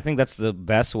 man. Yeah. I think that's the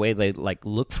best way. They like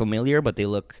look familiar, but they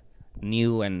look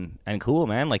new and cool,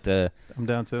 man. Like I'm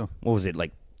down too. What was it,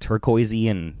 like turquoisey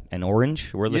and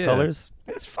orange were the colors?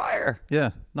 It's fire.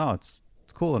 Yeah. No, it's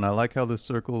cool. And I like how this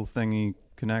circle thingy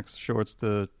connects shorts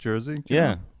to jersey.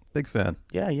 Yeah. Big fan.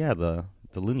 Yeah, the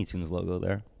Looney Tunes logo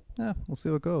there. Yeah, we'll see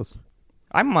how it goes.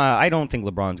 I don't think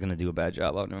LeBron's gonna do a bad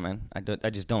job out there, man. I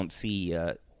just don't see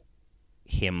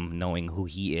him knowing who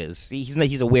he is.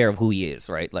 He's aware of who he is,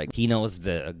 right? Like he knows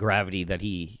the gravity that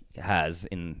he has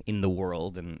in the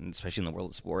world, and especially in the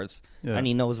world of sports. Yeah. And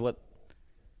he knows what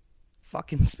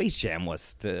fucking Space Jam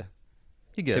was to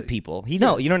people. You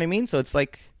know what I mean? So it's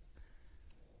like,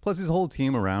 plus his whole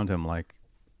team around him, like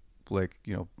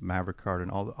Maverick Carter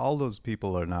and all those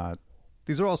people are not.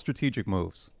 These are all strategic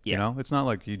moves. Yeah. You know, it's not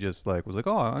like he just was like,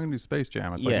 oh, I'm gonna do Space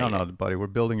Jam. It's no, buddy, we're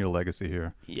building your legacy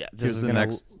here. Yeah, here's the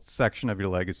next section of your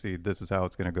legacy. This is how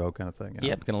it's gonna go, kind of thing. You know?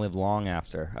 Yeah, it's gonna live long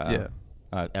after.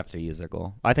 After you use their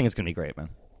goal, I think it's gonna be great, man.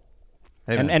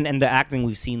 Hey, and the acting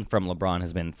we've seen from LeBron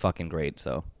has been fucking great.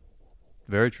 So,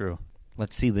 very true.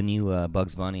 Let's see the new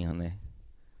Bugs Bunny on they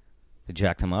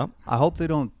jacked him up. I hope they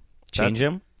don't change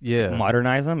him. Yeah,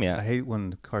 modernize him. Yeah, I hate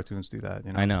when cartoons do that.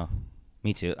 You know? I know.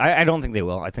 Me too. I don't think they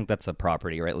will. I think that's a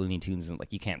property, right? Looney Tunes, and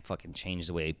like you can't fucking change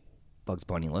the way Bugs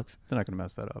Bunny looks. They're not going to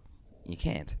mess that up. You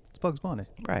can't. It's Bugs Bunny.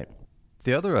 Right.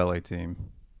 The other LA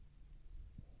team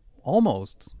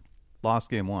almost lost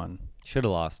game 1. Should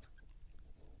have lost.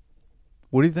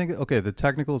 What do you think? Okay, the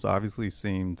technicals obviously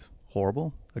seemed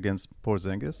horrible against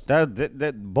Porzingis.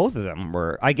 That both of them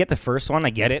were. I get the first one. I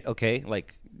get it. Okay,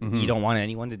 like you don't want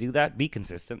anyone to do that. Be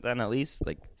consistent then, at least.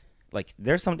 Like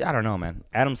there's some. I don't know, man.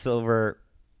 Adam Silver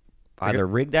either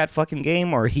rigged that fucking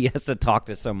game or he has to talk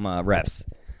to some refs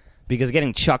because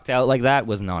getting chucked out like that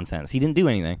was nonsense. He didn't do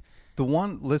anything. The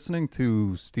one listening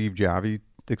to Steve Javi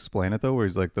explain it though, where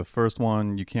he's like, the first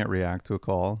one you can't react to a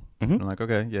call. Mm-hmm. I'm like,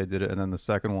 okay, yeah, I did it, and then the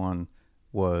second one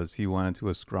was he went into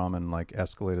a scrum and like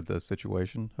escalated the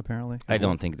situation, apparently. I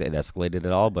don't think that escalated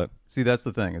at all, but see, that's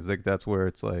the thing, is like that's where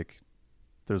it's like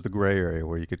there's the gray area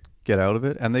where you could get out of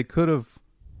it, and they could have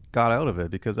got out of it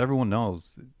because everyone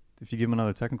knows if you give him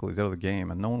another technical, he's out of the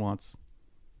game, and no one wants,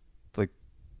 like,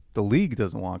 the league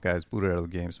doesn't want guys booted out of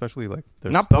the game, especially like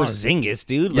their not stars. Porzingis,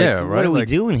 dude. Yeah, like, right. What are we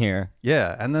doing here?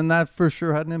 Yeah, and then that for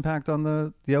sure had an impact on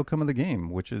the outcome of the game,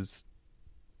 which is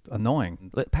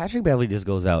annoying. Patrick Beverley just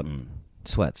goes out and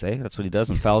sweats, eh? That's what he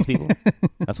does and fouls people.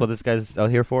 That's what this guy's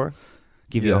out here for.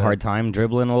 Give you a hard time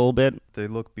dribbling a little bit. They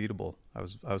look beatable. I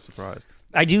was surprised.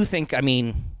 I do think. I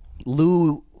mean,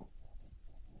 Lou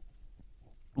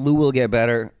will get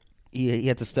better. He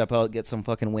had to step out, get some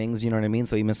fucking wings. You know what I mean?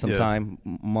 So he missed some time.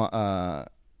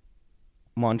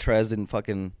 Montrez didn't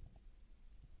fucking.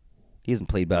 He hasn't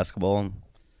played basketball.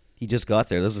 He just got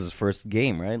there. This was his first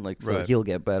game, right? Like, so he'll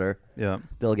get better. Yeah,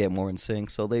 they'll get more in sync.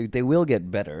 So they will get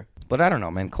better. But I don't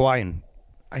know, man. Kawhi and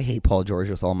I hate Paul George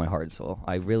with all my heart and soul.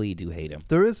 I really do hate him.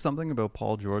 There is something about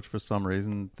Paul George for some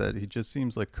reason that he just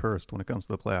seems like cursed when it comes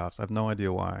to the playoffs. I have no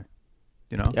idea why.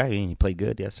 You know? Yeah, I mean, he played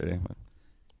good yesterday. But.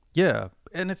 Yeah,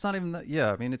 and it's not even that.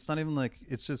 Yeah, I mean, it's not even like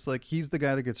it's just like he's the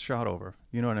guy that gets shot over.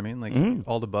 You know what I mean? Like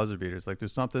all the buzzer beaters. Like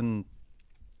there's something.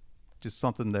 Just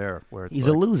something there where it's he's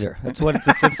a loser. That's what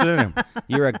it's in him.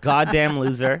 You're a goddamn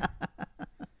loser.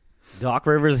 Doc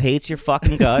Rivers hates your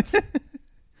fucking guts.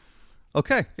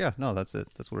 Okay, yeah, no, that's it.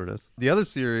 That's what it is. The other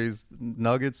series,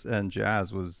 Nuggets and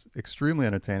Jazz, was extremely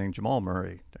entertaining. Jamal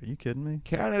Murray. Are you kidding me?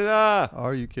 Canada.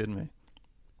 Are you kidding me?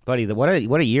 Buddy, what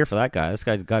a year for that guy. This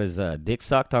guy's got his dick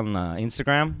sucked on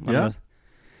Instagram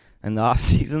in the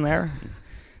off-season there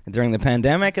during the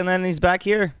pandemic, and then he's back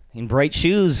here in bright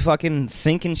shoes, fucking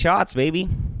sinking shots, baby.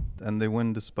 And they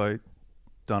win despite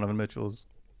Donovan Mitchell's,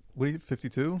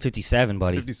 52? 57,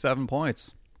 buddy. 57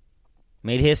 points.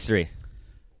 Made history.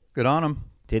 Good on him.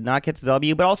 Did not get the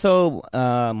W, but also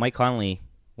Mike Conley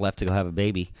left to go have a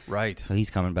baby. Right. So he's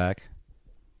coming back.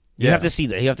 You have to see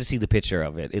the picture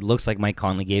of it. It looks like Mike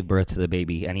Conley gave birth to the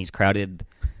baby, and he's crowded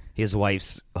his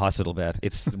wife's hospital bed.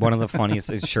 It's one of the funniest.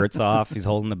 His shirt's off. He's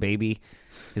holding the baby.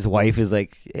 His wife is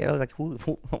like, who,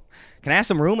 can I have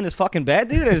some room in his fucking bed,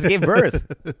 dude? I just gave birth.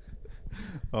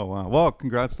 Oh, wow. Well,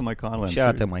 congrats to Mike Conley. Shout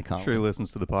out to Mike Conley. I'm sure he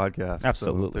listens to the podcast.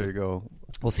 Absolutely. So there you go.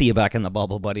 We'll see you back in the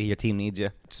bubble, buddy. Your team needs you.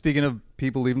 Speaking of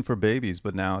people leaving for babies,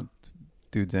 but now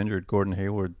dude's injured. Gordon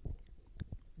Hayward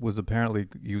was apparently,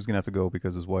 he was going to have to go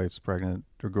because his wife's pregnant,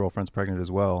 her girlfriend's pregnant as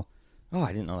well. Oh,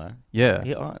 I didn't know that.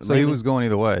 Yeah. So he was going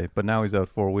either way, but now he's out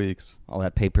 4 weeks. All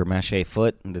that paper mache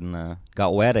foot and then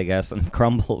got wet, I guess, and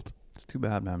crumbled. It's too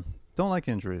bad, man. Don't like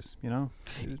injuries, you know?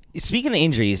 Speaking of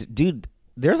injuries, dude,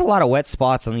 there's a lot of wet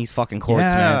spots on these fucking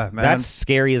courts, man. That's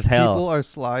scary as hell. People are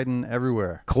sliding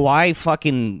everywhere. Kawhi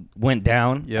fucking went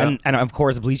down. Yeah. And of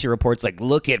course, Bleacher Report's like,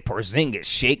 look at Porzingis,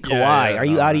 shake Kawhi. Are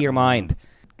you out of your mind?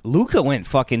 Luka went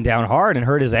fucking down hard and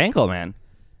hurt his ankle, man.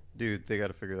 Dude, they got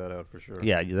to figure that out for sure.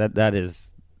 Yeah, that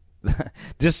is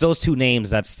just those two names.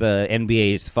 That's the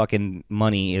NBA's fucking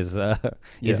money is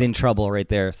in trouble right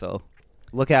there. So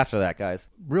look after that, guys.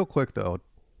 Real quick though,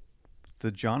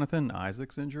 the Jonathan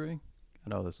Isaacs injury. I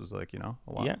know this was like, a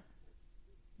while. Yeah.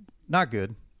 Not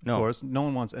good. No. Of course, no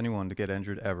one wants anyone to get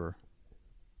injured ever.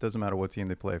 Doesn't matter what team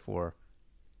they play for.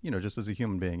 Just as a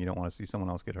human being, you don't want to see someone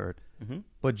else get hurt. Mm-hmm.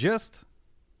 But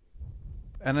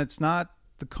and it's not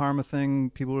the karma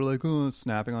thing. People are like, oh,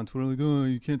 snapping on Twitter, like, oh,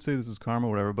 you can't say this is karma or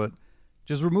whatever. But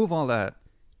just remove all that.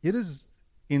 It is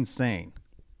insane.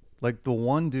 Like the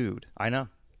one dude I know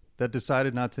that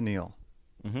decided not to kneel.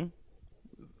 Mm-hmm.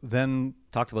 Then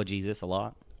talked about Jesus a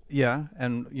lot. Yeah,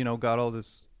 and got all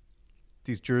these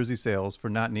jersey sales for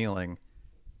not kneeling,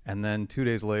 and then 2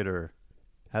 days later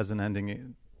has an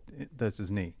ending that's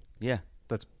his knee. Yeah,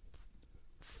 that's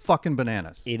fucking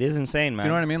bananas. It is insane, man. Do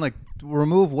you know what I mean? Like,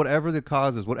 remove whatever the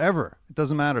cause is, whatever. It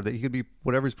doesn't matter that he could be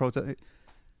whatever he's protesting.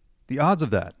 The odds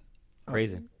of that,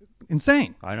 crazy,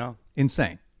 insane. I know,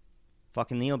 insane.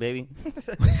 Fucking Neil, baby.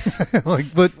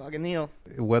 But fucking Neil.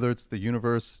 Whether it's the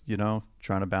universe,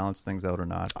 trying to balance things out or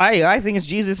not. I think it's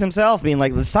Jesus himself being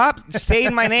like, stop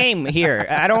saying my name here.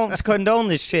 I don't condone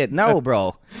this shit. No,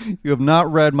 bro. You have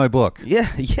not read my book. Yeah,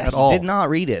 at all. Did not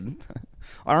read it.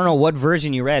 I don't know what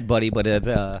version you read, buddy, but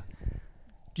it's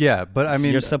yeah, but I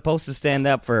mean, you're supposed to stand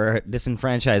up for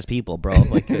disenfranchised people, bro.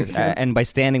 Like, and by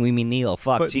standing we mean Neil.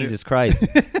 Fuck, Jesus Christ.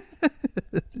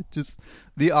 just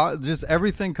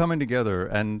everything coming together,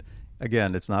 and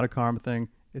again, it's not a karma thing.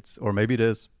 Or maybe it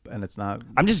is, and it's not.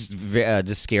 I'm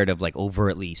just scared of like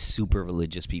overtly super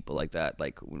religious people like that.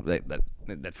 Like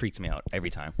that freaks me out every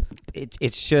time.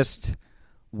 It's just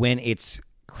when it's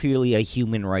clearly a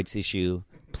human rights issue.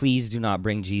 Please do not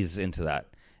bring Jesus into that,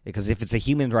 because if it's a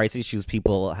human rights issue,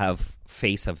 people have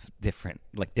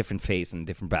different face and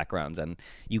different backgrounds, and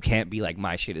you can't be like,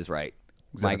 my shit is right.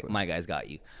 Exactly. My guy's got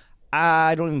you.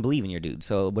 I don't even believe in your dude.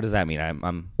 So what does that mean?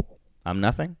 I'm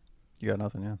nothing. You got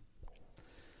nothing, yeah.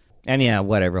 And yeah,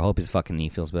 whatever. Hope his fucking knee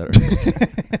feels better.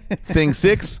 Thing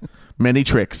 6, many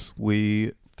tricks.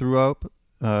 We threw up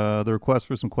the request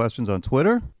for some questions on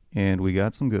Twitter, and we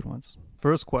got some good ones.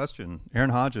 First question,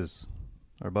 Aaron Hodges,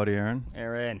 our buddy Aaron.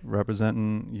 Aaron.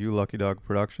 Representing You Lucky Dog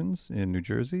Productions in New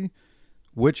Jersey.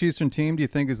 Which Eastern team do you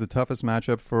think is the toughest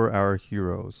matchup for our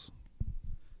heroes?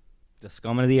 The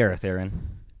scum of the earth, Aaron.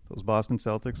 Those Boston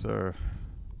Celtics are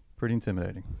pretty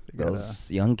intimidating.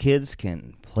 Those young kids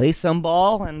can play some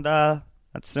ball, and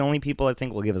that's the only people I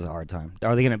think will give us a hard time.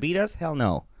 Are they going to beat us? Hell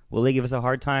no. Will they give us a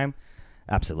hard time?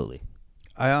 Absolutely.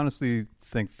 I honestly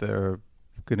think they're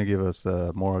going to give us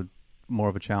more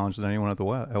of a challenge than anyone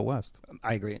out west.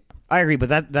 I agree, but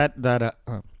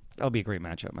that'll be a great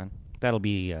matchup, man. That'll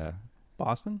be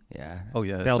Boston? Yeah. Oh,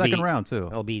 yeah. Second round, too.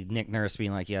 That'll be Nick Nurse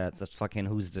being like, yeah, that's fucking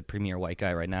who's the premier white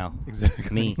guy right now.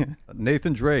 Exactly. Me.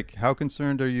 Nathan Drake, how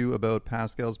concerned are you about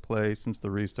Pascal's play since the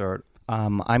restart?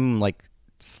 I'm, like,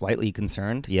 slightly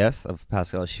concerned, yes, of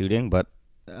Pascal's shooting, but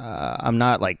I'm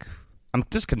not, like, I'm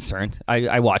just concerned.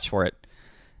 I watch for it.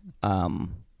 But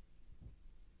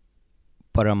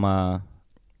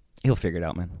he'll figure it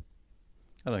out, man.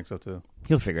 I think so, too.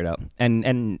 He'll figure it out.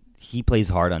 And he plays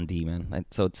hard on D, man.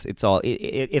 So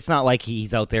it's not like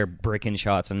he's out there bricking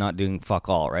shots and not doing fuck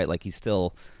all, right? Like, he's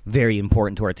still very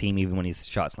important to our team even when his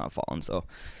shot's not falling. So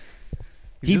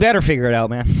he better figure it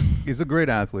out, man. He's a great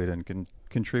athlete and can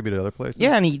contribute at other places.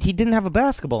 Yeah, and he didn't have a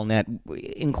basketball net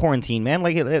in quarantine, man.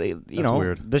 Like,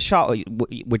 weird. The shot,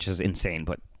 which is insane,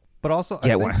 but also, I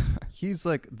think he's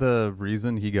like the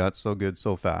reason he got so good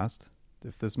so fast,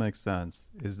 if this makes sense,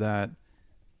 is that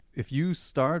if you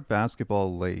start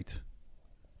basketball late,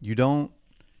 you don't,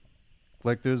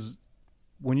 like,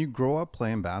 when you grow up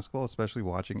playing basketball, especially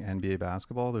watching NBA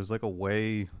basketball, there's like a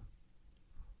way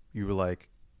you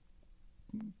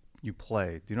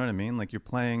play. Do you know what I mean? Like, you're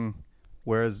playing,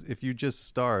 whereas if you just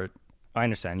start, I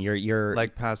understand. You're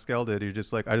like Pascal did. You're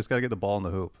just like, I just got to get the ball in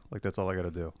the hoop. Like, that's all I got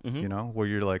to do. Mm-hmm. You know, where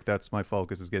you're like, that's my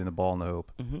focus is getting the ball in the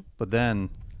hoop. Mm-hmm. But then,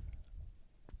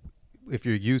 if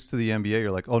you're used to the NBA,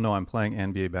 you're like, oh no, I'm playing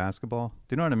NBA basketball.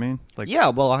 Do you know what I mean? Like, yeah,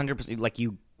 well, 100%. Like,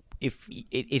 if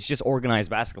it's just organized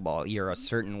basketball, you're a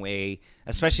certain way.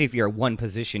 Especially if you're one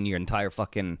position, your entire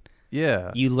fucking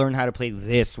you learn how to play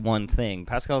this one thing.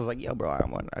 Pascal was like, yo, bro,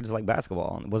 I just like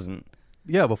basketball, and it wasn't.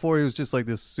 Yeah, before he was just like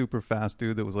this super fast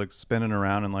dude that was like spinning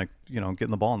around and like, getting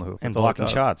the ball in the hoop. And blocking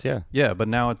shots, yeah. Yeah, but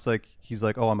now it's like, he's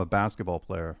like, oh, I'm a basketball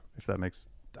player. If that makes,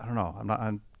 I don't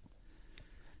know.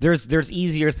 There's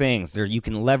easier things. You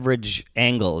can leverage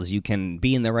angles. You can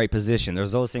be in the right position.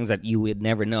 There's those things that you would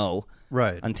never know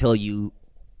until you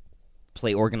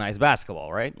play organized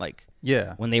basketball, right? Like,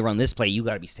 when they run this play, you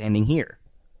got to be standing here.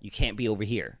 You can't be over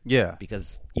here. Yeah.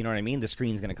 Because, you know what I mean? The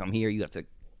screen's going to come here. You have to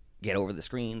get over the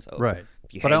screen. So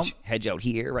if you hedge out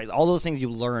here, right? All those things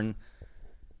you learn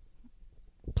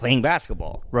playing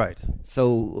basketball. Right.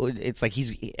 So it's like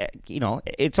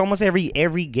it's almost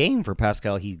every game for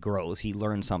Pascal he grows. He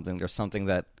learns something. There's something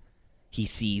that he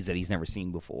sees that he's never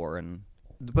seen before.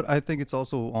 But I think it's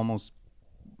also almost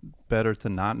better to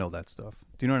not know that stuff.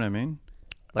 Do you know what I mean?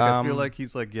 Like, I feel like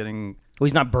he's like getting... Well,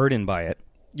 he's not burdened by it.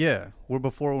 Yeah. Where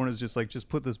before when it's just like, just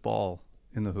put this ball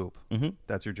in the hoop. Mm-hmm.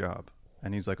 That's your job.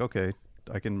 And he's like, okay,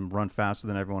 I can run faster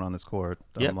than everyone on this court.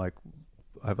 Yep. I'm like,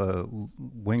 I have a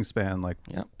wingspan like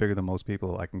bigger than most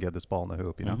people. I can get this ball in the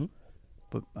hoop, Mm-hmm.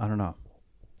 But I don't know.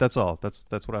 That's all. That's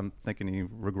what I'm thinking. He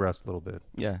regressed a little bit.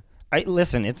 Yeah.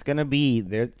 Listen, it's gonna be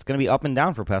up and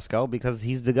down for Pascal because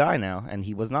he's the guy now, and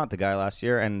he was not the guy last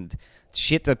year. And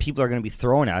shit that people are gonna be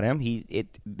throwing at him,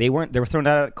 they were throwing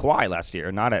at Kawhi last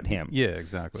year, not at him. Yeah,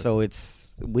 exactly. So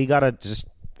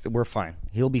we're fine.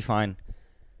 He'll be fine.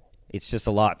 It's just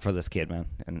a lot for this kid, man,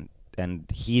 and and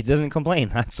he doesn't complain.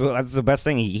 That's the best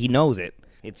thing. He knows it.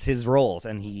 It's his role,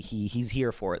 and he's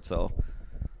here for it. So,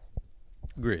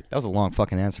 agreed. That was a long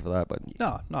fucking answer for that, but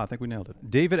no, I think we nailed it.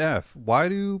 David F. Why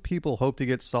do people hope to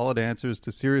get solid answers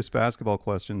to serious basketball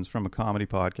questions from a comedy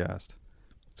podcast?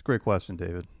 It's a great question,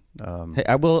 David. Hey,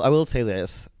 I will say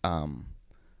this.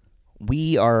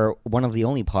 We are one of the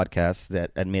only podcasts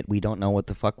that admit we don't know what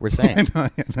the fuck we're saying.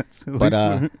 But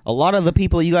a lot of the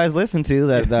people you guys listen to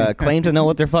that claim to know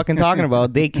what they're fucking talking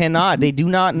about, they cannot. They do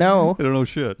not know. They don't know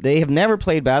shit. They have never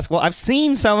played basketball. I've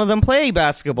seen some of them play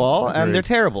basketball, and they're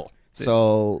terrible.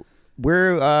 So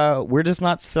we're just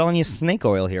not selling you snake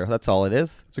oil here. That's all it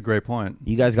is. It's a great point.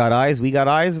 You guys got eyes, we got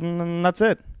eyes, and that's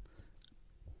it.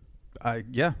 I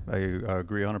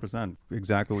agree 100%.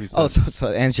 Exactly what you said. Oh,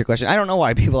 so to answer your question, I don't know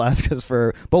why people ask us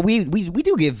for, but we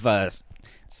do give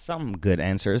some good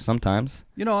answers sometimes.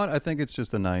 You know what? I think it's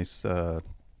just a nice. They're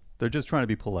just trying to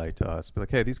be polite to us. Be like,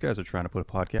 hey, these guys are trying to put a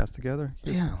podcast together.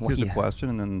 Here's a question,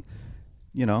 and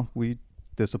then we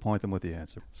disappoint them with the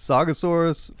answer.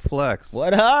 Sagasaurus Flex.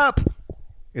 What up?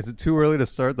 Is it too early to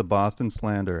start the Boston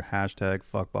slander? #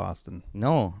 fuck Boston.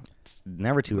 No, it's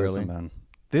never too early, man.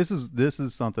 This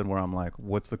is something where I'm like,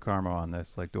 what's the karma on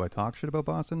this? Like, do I talk shit about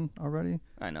Boston already?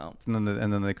 I know. And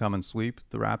then they come and sweep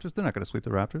the Raptors. They're not going to sweep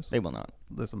the Raptors. They will not.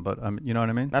 Listen, but you know what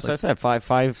I mean? That's what I said.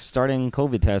 Five starting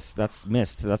COVID tests. That's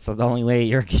missed. That's the only way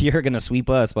you're going to sweep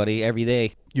us, buddy, every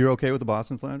day. You're okay with the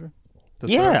Boston slander?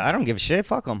 Yeah, I don't give a shit.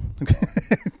 Fuck them.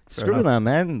 Screw them,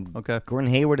 man. Okay. Gordon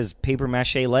Hayward has paper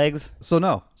mache legs. So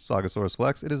no, Sagasaurus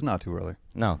Flex. It is not too early.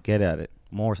 No, get at it.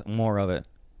 More of it.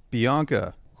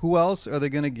 Bianca. Who else are they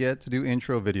going to get to do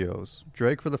intro videos?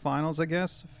 Drake for the finals, I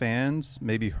guess. Fans,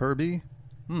 maybe Herbie.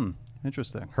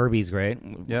 Interesting. Herbie's great.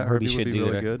 Yeah, Herbie should would be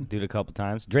really good. Do it a couple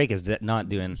times. Drake is not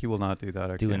doing. He will not do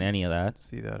that. Doing any of that.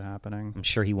 See that happening. I'm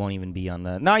sure he won't even be on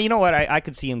that. No, you know what? I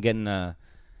could see him getting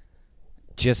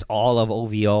just all of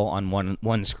OVO on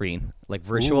one screen, like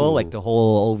virtual, like the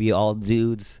whole OVO, all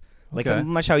dudes, like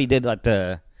much how he did at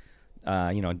the,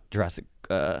 Jurassic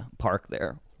Park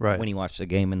there, right? When he watched the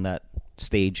game in that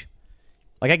stage.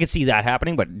 Like, I could see that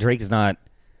happening, but Drake is not.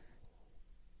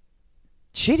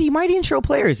 Shit, he might intro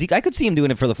players. I could see him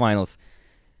doing it for the finals.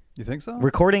 You think so?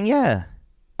 Recording, yeah.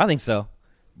 I think so.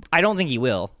 I don't think he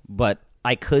will, but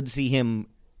I could see him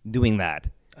doing that.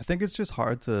 I think it's just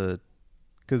hard to,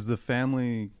 because the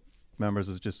family members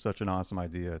is just such an awesome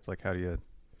idea. It's like, how do you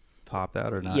top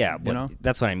that or not? Yeah,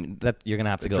 that's what I mean. That you're gonna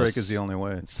have to go. Drake is the only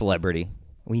way. Celebrity.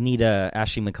 We need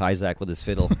Ashley McIsaac with his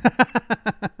fiddle.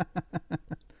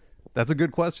 That's a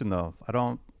good question, though.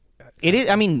 It is.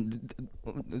 I mean,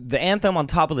 the anthem on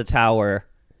top of the tower,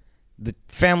 the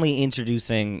family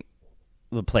introducing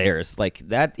the players, like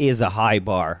that is a high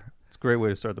bar. It's a great way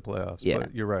to start the playoffs. Yeah,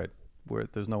 but you're right.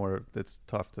 There's nowhere. It's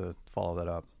tough to follow that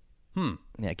up.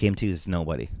 Yeah, game 2 is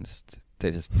nobody.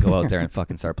 They just go out there and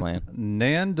fucking start playing.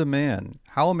 Nan Demand.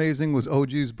 How amazing was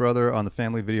OG's brother on the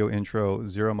family video intro?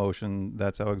 Zero motion.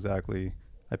 That's how exactly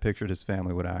I pictured his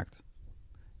family would act.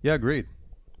 Yeah, agreed.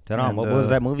 What was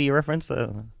that movie you referenced?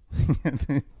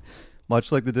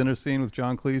 Much like the dinner scene with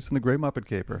John Cleese and the Great Muppet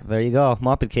Caper. There you go.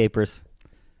 Muppet Capers.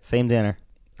 Same dinner.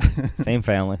 Same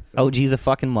family. OG's a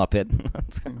fucking Muppet.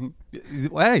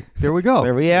 Hey, there we go.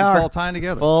 There we are. It's all tying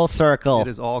together. Full circle. It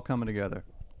is all coming together.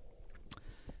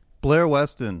 Blair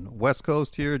Weston, West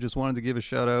Coast here. Just wanted to give a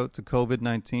shout out to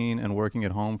COVID-19 and working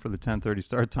at home for the 10:30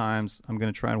 start times. I'm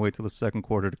going to try and wait till the second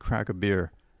quarter to crack a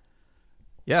beer.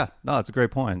 Yeah, no, it's a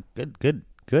great point.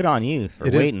 Good on you for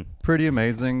waiting. It is pretty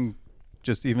amazing.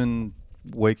 Just even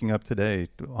waking up today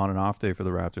on an off day for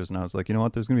the Raptors, and I was like, you know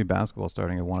what? There's going to be basketball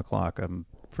starting at 1 o'clock. I'm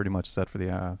pretty much set for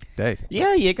the day.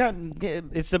 Yeah,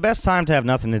 it's the best time to have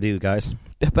nothing to do, guys.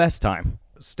 The best time.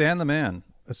 Stan the man.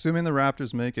 Assuming the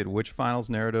Raptors make it, which finals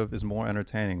narrative is more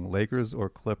entertaining, Lakers or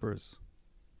Clippers?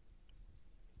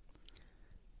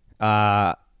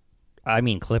 I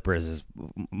mean, Clippers is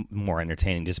more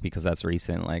entertaining just because that's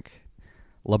recent. Like,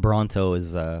 LeBronto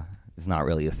is not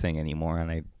really a thing anymore, and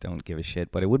I don't give a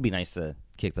shit. But it would be nice to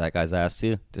kick that guy's ass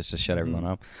too, just to shut everyone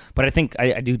up. But I think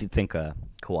I do think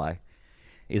Kawhi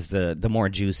is the more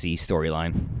juicy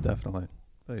storyline. Definitely,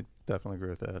 I definitely agree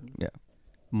with that. Yeah.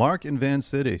 Mark in Van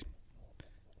City.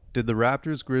 Did the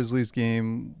Raptors-Grizzlies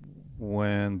game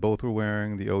when both were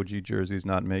wearing the OG jerseys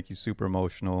not make you super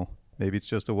emotional? Maybe it's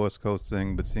just a West Coast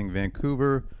thing, but seeing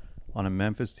Vancouver on a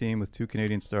Memphis team with 2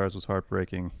 Canadian stars was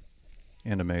heartbreaking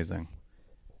and amazing.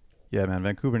 Yeah, man,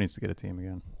 Vancouver needs to get a team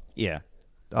again. Yeah.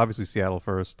 Obviously Seattle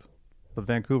first, but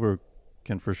Vancouver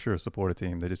can for sure support a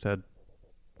team. They just had...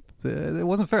 It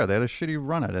wasn't fair. They had a shitty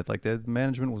run at it. Like, their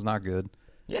management was not good.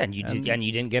 Yeah, and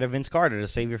you didn't get a Vince Carter to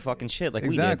save your fucking shit like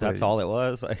we did. That's all it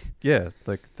was.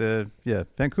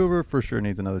 Vancouver for sure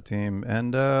needs another team,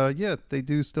 and they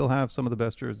do still have some of the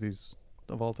best jerseys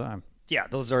of all time. Yeah,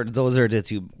 those are the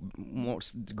two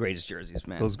greatest jerseys,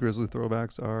 man. Those Grizzly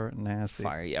throwbacks are nasty.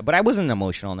 Fire, yeah. But I wasn't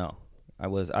emotional. No, I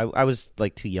was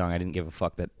like too young. I didn't give a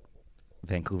fuck that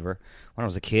Vancouver. When I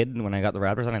was a kid, when I got the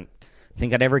Raptors, I didn't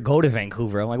think I'd ever go to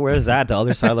Vancouver. I'm like, where is that? The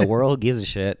other side of the world? Who gives a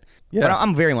shit? Yeah, but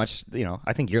I'm very much,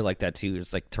 I think you're like that too.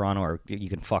 It's like Toronto, or you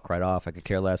can fuck right off. I could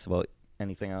care less about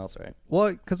anything else, right?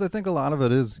 Well, because I think a lot of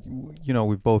it is,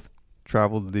 we've both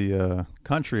traveled the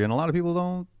country, and a lot of people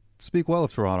don't speak well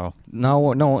of Toronto. No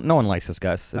one likes us,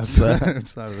 guys.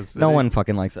 It's no one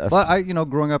fucking likes us. But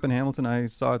growing up in Hamilton, I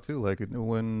saw it too. Like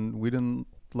when we didn't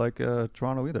like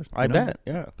Toronto either. I bet,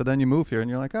 yeah. But then you move here, and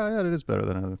you're like, oh yeah, it is better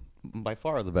than by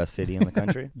far the best city in the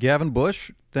country. Gavin Bush,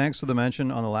 thanks for the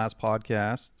mention on the last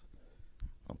podcast.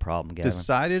 No problem, Gavin.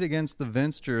 Decided against the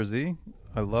Vince jersey.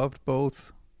 I loved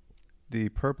both the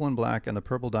purple and black and the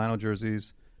purple Dino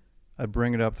jerseys. I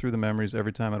bring it up through the memories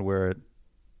every time I'd wear it.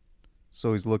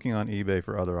 So he's looking on eBay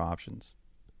for other options.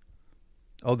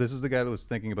 Oh, this is the guy that was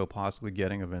thinking about possibly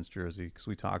getting a Vince jersey, because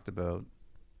we talked about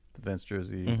the Vince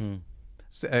jersey. Mm-hmm.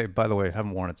 Hey, by the way,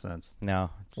 haven't worn it since. No.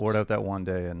 Wore it out that one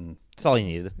day, and that's all you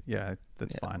needed. Yeah,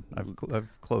 that's fine. I've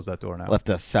closed that door now. Left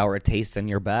a sour taste in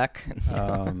your back.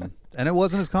 And it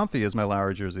wasn't as comfy as my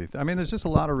Lowry jersey. I mean, there's just a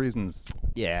lot of reasons.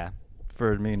 Yeah.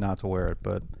 For me not to wear it,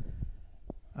 but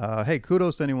hey,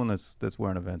 kudos to anyone that's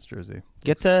wearing a Vince jersey.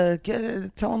 Tell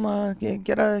them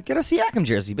get a Siakam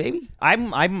jersey, baby. I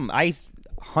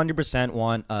 100%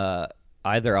 want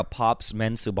either a Pops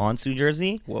Mensu Bonsu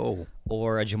jersey. Whoa.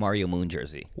 Or a Jamario Moon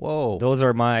jersey. Whoa. Those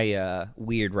are my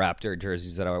weird Raptor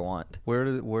jerseys that I want.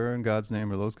 Where in God's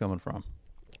name are those coming from?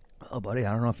 Oh, buddy,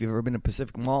 I don't know if you've ever been to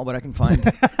Pacific Mall, but I can find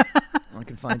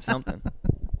something.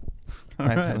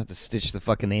 I have to stitch the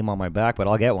fucking name on my back, but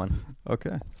I'll get one.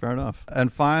 Okay, fair enough.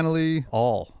 And finally,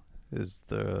 All is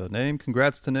the name.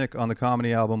 Congrats to Nick on the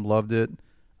comedy album. Loved it.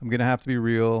 I'm going to have to be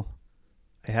real.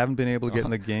 I haven't been able to get in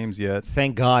the games yet.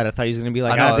 Thank God. I thought he was going to be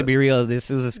like, I have to be real.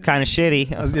 This was kind of shitty.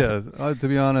 To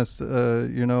be honest,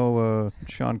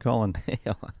 Sean Cullen.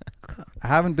 I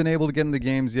haven't been able to get in the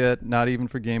games yet, not even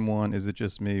for game one. Is it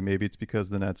just me? Maybe it's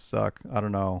because the Nets suck. I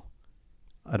don't know.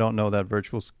 I don't know. That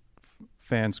virtual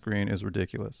fan screen is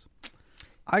ridiculous.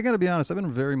 I got to be honest, I've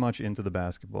been very much into the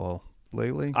basketball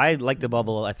lately. I like the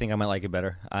bubble. I think I might like it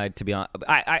better. To be honest,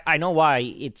 I know why.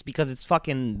 It's because it's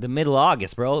fucking the middle of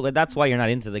August, bro. That's why you're not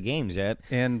into the games yet.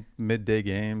 And midday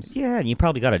games. Yeah, and you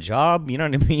probably got a job. You know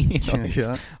what I mean? It's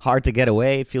hard to get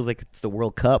away. It feels like it's the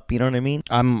World Cup. You know what I mean?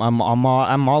 I'm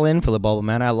all in for the bubble,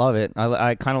 man. I love it.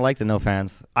 I kind of like the no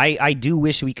fans. I do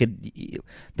wish we could.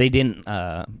 They didn't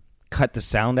cut the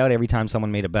sound out every time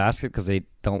someone made a basket because they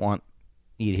don't want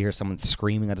you to hear someone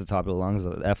screaming at the top of the lungs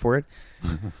the F word.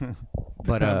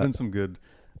 But there have been some good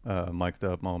mic'd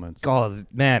up moments. Oh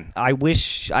man, I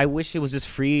wish it was just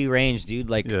free range, dude.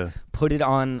 Like put it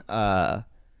on.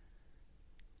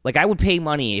 Like I would pay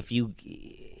money if you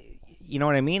know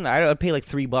what I mean. I would pay like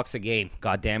 $3 a game.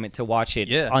 God damn it, to watch it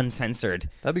uncensored.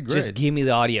 That'd be great. Just give me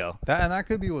the audio. That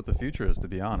could be what the future is, to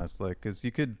be honest. Like, because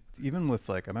you could even with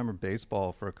I remember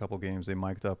baseball for a couple games they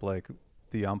mic'd up like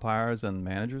the umpires and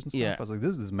managers and stuff. Yeah. I was like,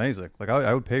 this is amazing. Like,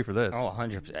 I would pay for this. Oh,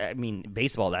 100%. I mean,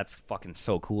 baseball, that's fucking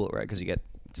so cool, right? Because you get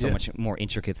so much more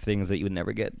intricate things that you would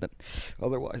never get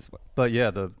otherwise. But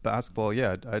yeah, the basketball,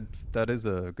 that is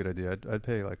a good idea. I'd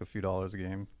pay like a few dollars a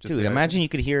game. Dude, imagine you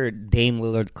could hear Dame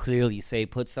Lillard clearly say,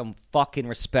 put some fucking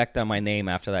respect on my name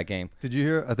after that game. Did you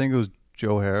hear? I think it was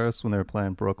Joe Harris when they were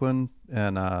playing Brooklyn,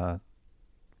 and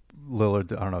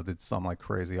Lillard, I don't know, did some like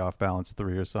crazy off balance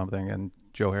three or something, and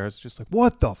Joe Harris just like,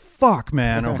 what the fuck,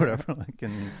 man, or whatever. Like,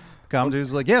 and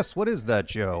commentators were like, yes, what is that,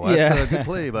 Joe? That's a good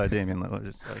play by Damian Lillard.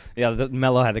 Just like,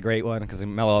 Melo had a great one because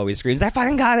Melo always screams, I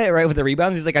fucking got it, right, with the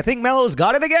rebounds. He's like, I think Melo's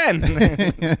got it again.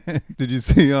 Did you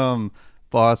see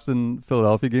Boston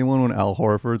Philadelphia game one when Al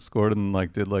Horford scored and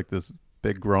like did like this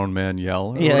big grown man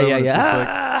yell?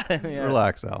 Yeah.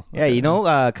 Relax, Al. Yeah,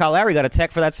 okay. Kyle Lowry got a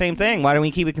tech for that same thing. Why don't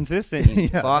we keep it consistent?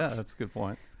 yeah, that's a good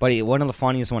point. But one of the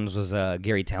funniest ones was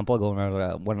Gary Temple going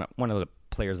around one of the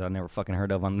players I've never fucking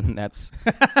heard of on the Nets.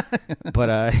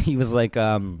 But he was like,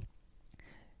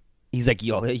 he's like,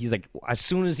 as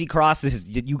soon as he crosses,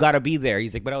 you got to be there.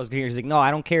 He's like, but I was here. He's like, no, I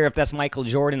don't care if that's Michael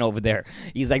Jordan over there.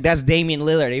 He's like, that's Damian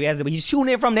Lillard. He's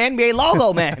shooting it from the NBA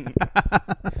logo, man.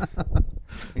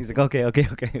 He's like, okay.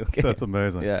 That's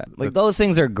amazing. Yeah, like those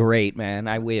things are great, man.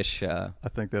 I wish. I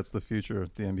think that's the future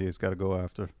the NBA's got to go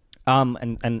after.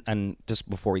 And just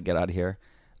before we get out of here,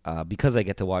 because I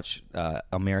get to watch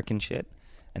American shit,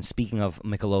 And speaking of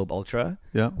Michelob Ultra,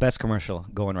 best commercial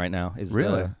going right now is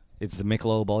really it's the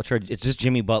Michelob Ultra. It's just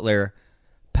Jimmy Butler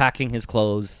packing his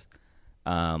clothes,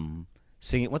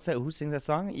 singing. What's that? Who sings that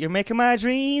song? You're making my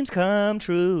dreams come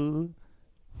true.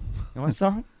 You know what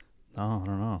song? No, I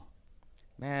don't know.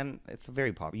 Man, it's a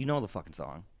very popular. You know the fucking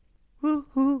song. Woo,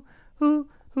 hoo, hoo,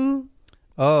 hoo.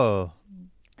 Oh.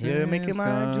 You're making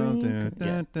my dreams.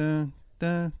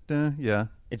 Yeah.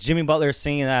 It's Jimmy Butler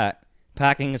singing that,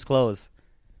 packing his clothes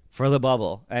for the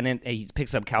bubble. And then he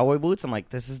picks up cowboy boots. I'm like,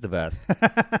 this is the best.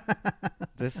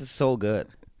 This is so good.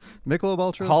 Michelob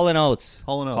Ultra? Hall & Oates.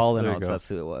 Hall & Oates. Hall & Oates, that's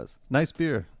who it was. Nice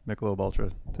beer, Michelob Ultra,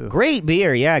 too. Great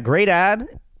beer, yeah. Great ad.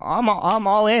 I'm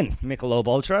all in Michelob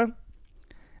Ultra.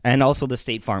 And also the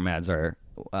State Farm ads are...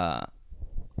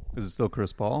 Is it still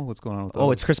Chris Paul? What's going on with that?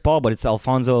 Oh, it's Chris Paul, but it's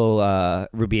Alfonso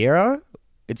Ribeiro.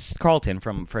 It's Carlton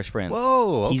from Fresh Prince.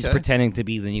 Whoa, okay. He's pretending to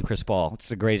be the new Chris Paul. It's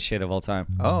the greatest shit of all time.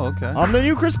 Oh, okay. I'm the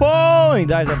new Chris Paul! And he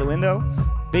dies out the window.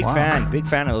 Big fan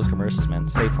of those commercials, man.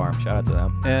 State Farm, shout out to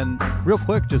them. And real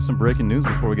quick, just some breaking news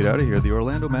before we get out of here. The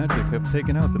Orlando Magic have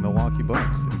taken out the Milwaukee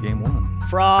Bucks in Game 1.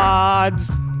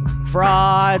 Frauds!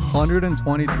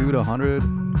 122 to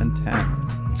 110.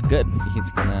 It's good.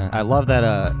 It's gonna. I love that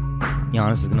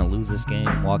Giannis is gonna lose this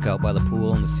game, walk out by the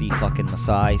pool and see fucking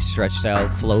Masai stretched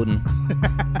out, floating.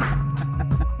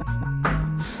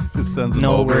 Just sends him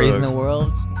no over worries in the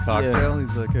world. Cocktail.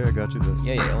 He's like, hey, I got you this.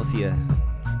 Yeah. We'll see you.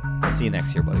 I'll see you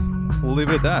next year, buddy. We'll leave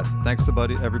it at that. Thanks to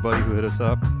everybody who hit us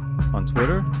up on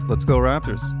Twitter. Let's go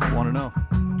Raptors. Want to know?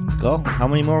 Let's go. How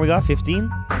many more we got? 15?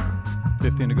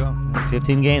 15 to go. Yeah.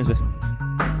 15 games, but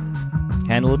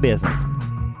handle the business.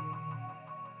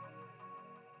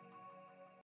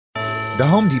 The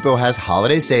Home Depot has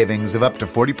holiday savings of up to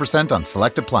 40% on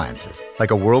select appliances, like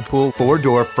a Whirlpool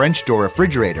 4-door French door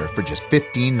refrigerator for just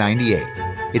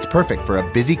 $15.98. It's perfect for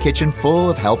a busy kitchen full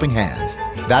of helping hands.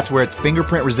 That's where its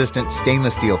fingerprint-resistant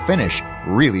stainless steel finish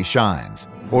really shines.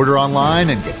 Order online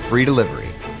and get free delivery.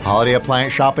 Holiday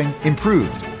appliance shopping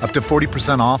improved, up to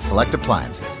 40% off select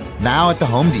appliances. Now at the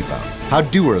Home Depot. How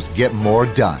doers get more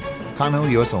done.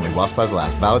 Continental U.S. only while supplies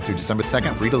last. Valid through December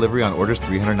 2nd. Free delivery on orders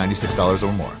 $396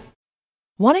 or more.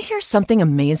 Want to hear something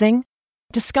amazing?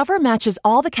 Discover matches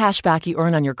all the cash back you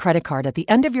earn on your credit card at the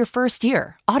end of your first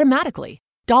year, automatically,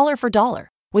 dollar for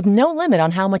dollar, with no limit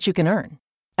on how much you can earn.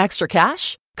 Extra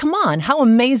cash? Come on, how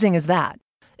amazing is that?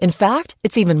 In fact,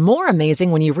 it's even more amazing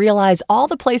when you realize all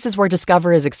the places where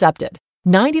Discover is accepted.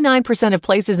 99% of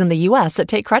places in the U.S. that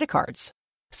take credit cards.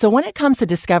 So when it comes to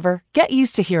Discover, get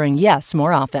used to hearing yes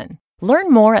more often. Learn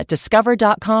more at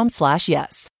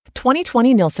discover.com/yes.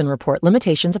 2020 Nielsen Report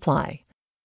limitations apply.